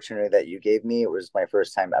 for the opportunity that you gave me, it was my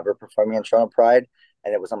first time ever performing in Toronto Pride,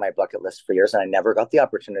 and it was on my bucket list for years, and I never got the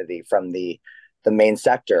opportunity from the the main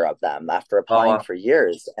sector of them after applying Oh, for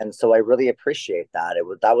years. And so I really appreciate that.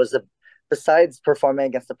 That was a, besides performing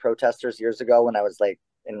against the protesters years ago when I was like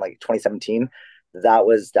in like 2017, that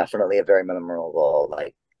was definitely a very memorable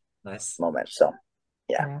like nice. moment. So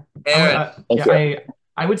yeah. Aaron. Thank you.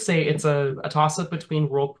 I would say it's a toss-up between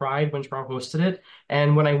World Pride when Toronto hosted it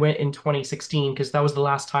and when I went in 2016, because that was the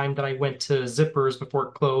last time that I went to Zippers before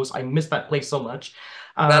it closed. I missed that place so much.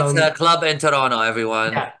 That's a club in Toronto,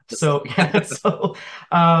 everyone. Yeah. So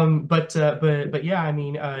but yeah, I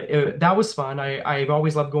mean, that was fun. I've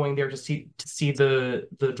always loved going there to see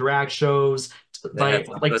the drag shows. They had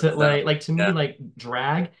some good stuff. To me, Yeah. like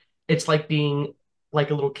drag, it's like being like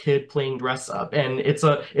a little kid playing dress up, and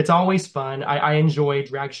it's always fun. I enjoy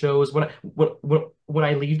drag shows. When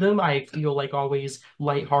I leave them, I feel like always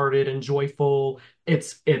lighthearted and joyful.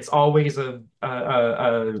 It's always a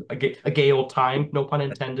gay old time, no pun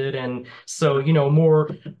intended. And so, you know, more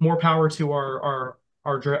power to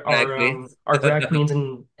Drag queens. our drag queens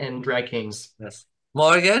and drag kings. Yes.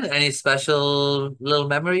 Morgan, any special little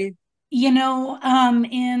memory? You know,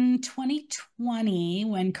 in 2020,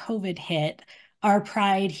 when COVID hit, our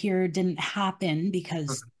Pride here didn't happen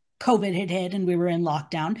because COVID had hit and we were in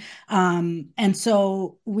lockdown. And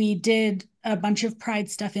so we did a bunch of Pride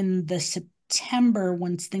stuff in the September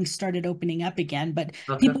once things started opening up again, but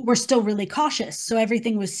people were still really cautious. So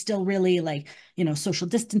everything was still really like, you know, social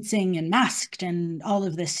distancing and masked and all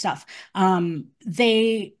of this stuff.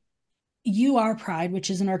 You Are Pride,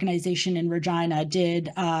 which is an organization in Regina,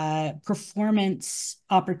 did a performance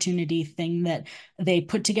opportunity thing that they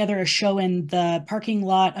put together a show in the parking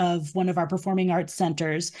lot of one of our performing arts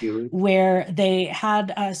centers where they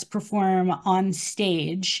had us perform on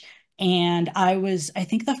stage. And I was, I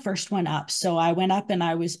think, the first one up. So I went up and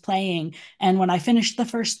I was playing. And when I finished the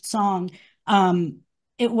first song,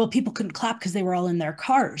 people couldn't clap because they were all in their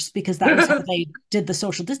cars because that was how they did the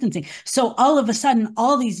social distancing. So all of a sudden,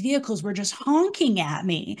 all these vehicles were just honking at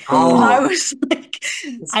me. Oh. And I was like,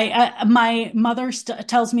 my mother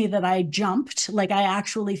tells me that I jumped, like I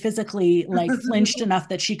actually physically like flinched enough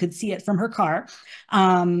that she could see it from her car.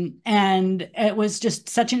 And it was just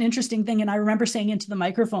such an interesting thing. And I remember saying into the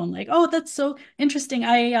microphone, like, oh, that's so interesting.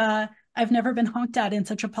 I've never been honked at in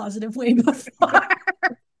such a positive way before.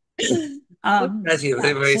 That's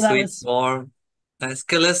very so sweet, warm. That's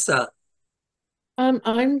Kalyssa.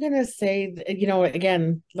 I'm gonna say, you know,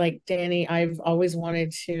 again, like Danny, I've always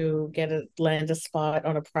wanted to land a spot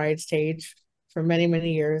on a Pride stage for many,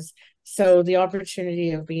 many years. So the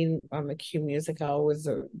opportunity of being on the Q Musical was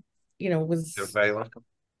You're very welcome.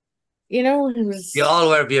 You know, it was You all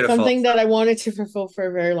were beautiful. Something that I wanted to fulfill for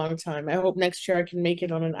a very long time. I hope next year I can make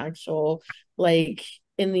it on an actual, like,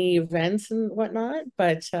 in the events and whatnot.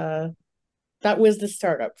 But that was the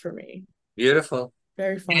startup for me. Beautiful.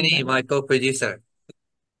 Very fun. Kenney, my co-producer.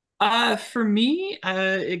 For me,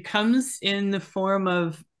 it comes in the form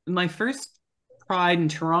of my first Pride in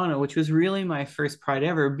Toronto, which was really my first Pride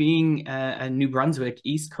ever, being a New Brunswick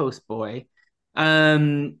East Coast boy.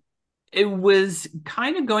 It was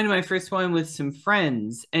kind of going to my first one with some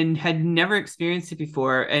friends and had never experienced it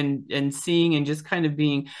before, and seeing and just kind of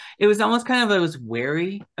being, it was almost kind of, I was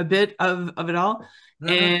wary a bit of it all.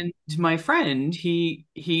 And my friend, he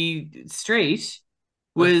straight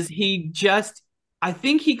was, I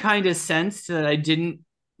think he kind of sensed that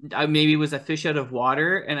I maybe was a fish out of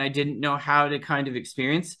water and I didn't know how to kind of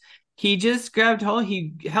experience. He just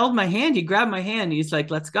he held my hand, he grabbed my hand, he's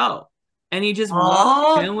like, let's go. And he just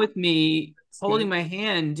walked down with me, holding my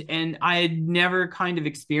hand, and I had never kind of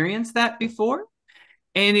experienced that before.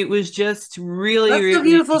 And it was just really, That's a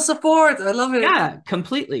beautiful support. I love it. Yeah,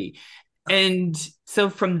 completely. And so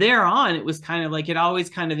from there on, it was kind of like, it always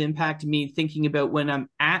kind of impacted me thinking about when I'm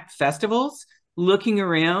at festivals, looking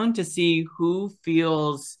around to see who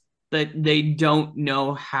feels that they don't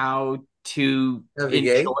know how to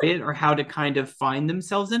enjoy it or how to kind of find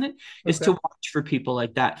themselves in it, is to watch for people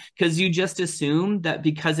like that. Because you just assume that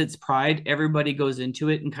because it's Pride, everybody goes into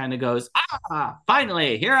it and kind of goes,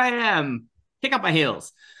 finally, here I am, kick up my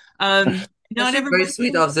heels. Not a very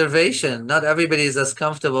sweet observation. Not everybody is as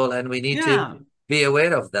comfortable, and we need to be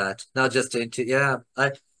aware of that. Not just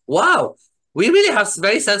wow. We really have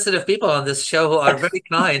very sensitive people on this show who are very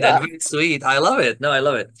kind and very sweet. I love it. No, I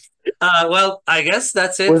love it. Well, I guess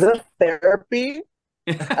that's it. Was it therapy?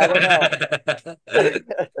 I don't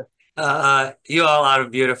know. You all are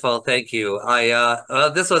beautiful. Thank you.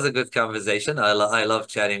 Well, this was a good conversation. I love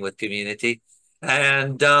chatting with community,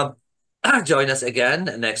 and join us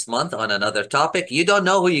again next month on another topic. You don't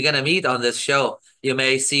know who you're gonna meet on this show. You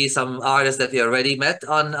may see some artists that you already met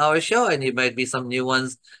on our show, and you might be some new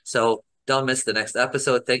ones. So don't miss the next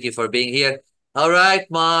episode. Thank you for being here. All right,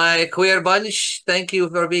 my queer bunch. Thank you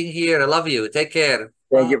for being here. I love you. Take care.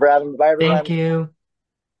 Thank you for having me. Bye, everyone. Thank you.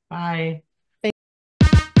 Bye.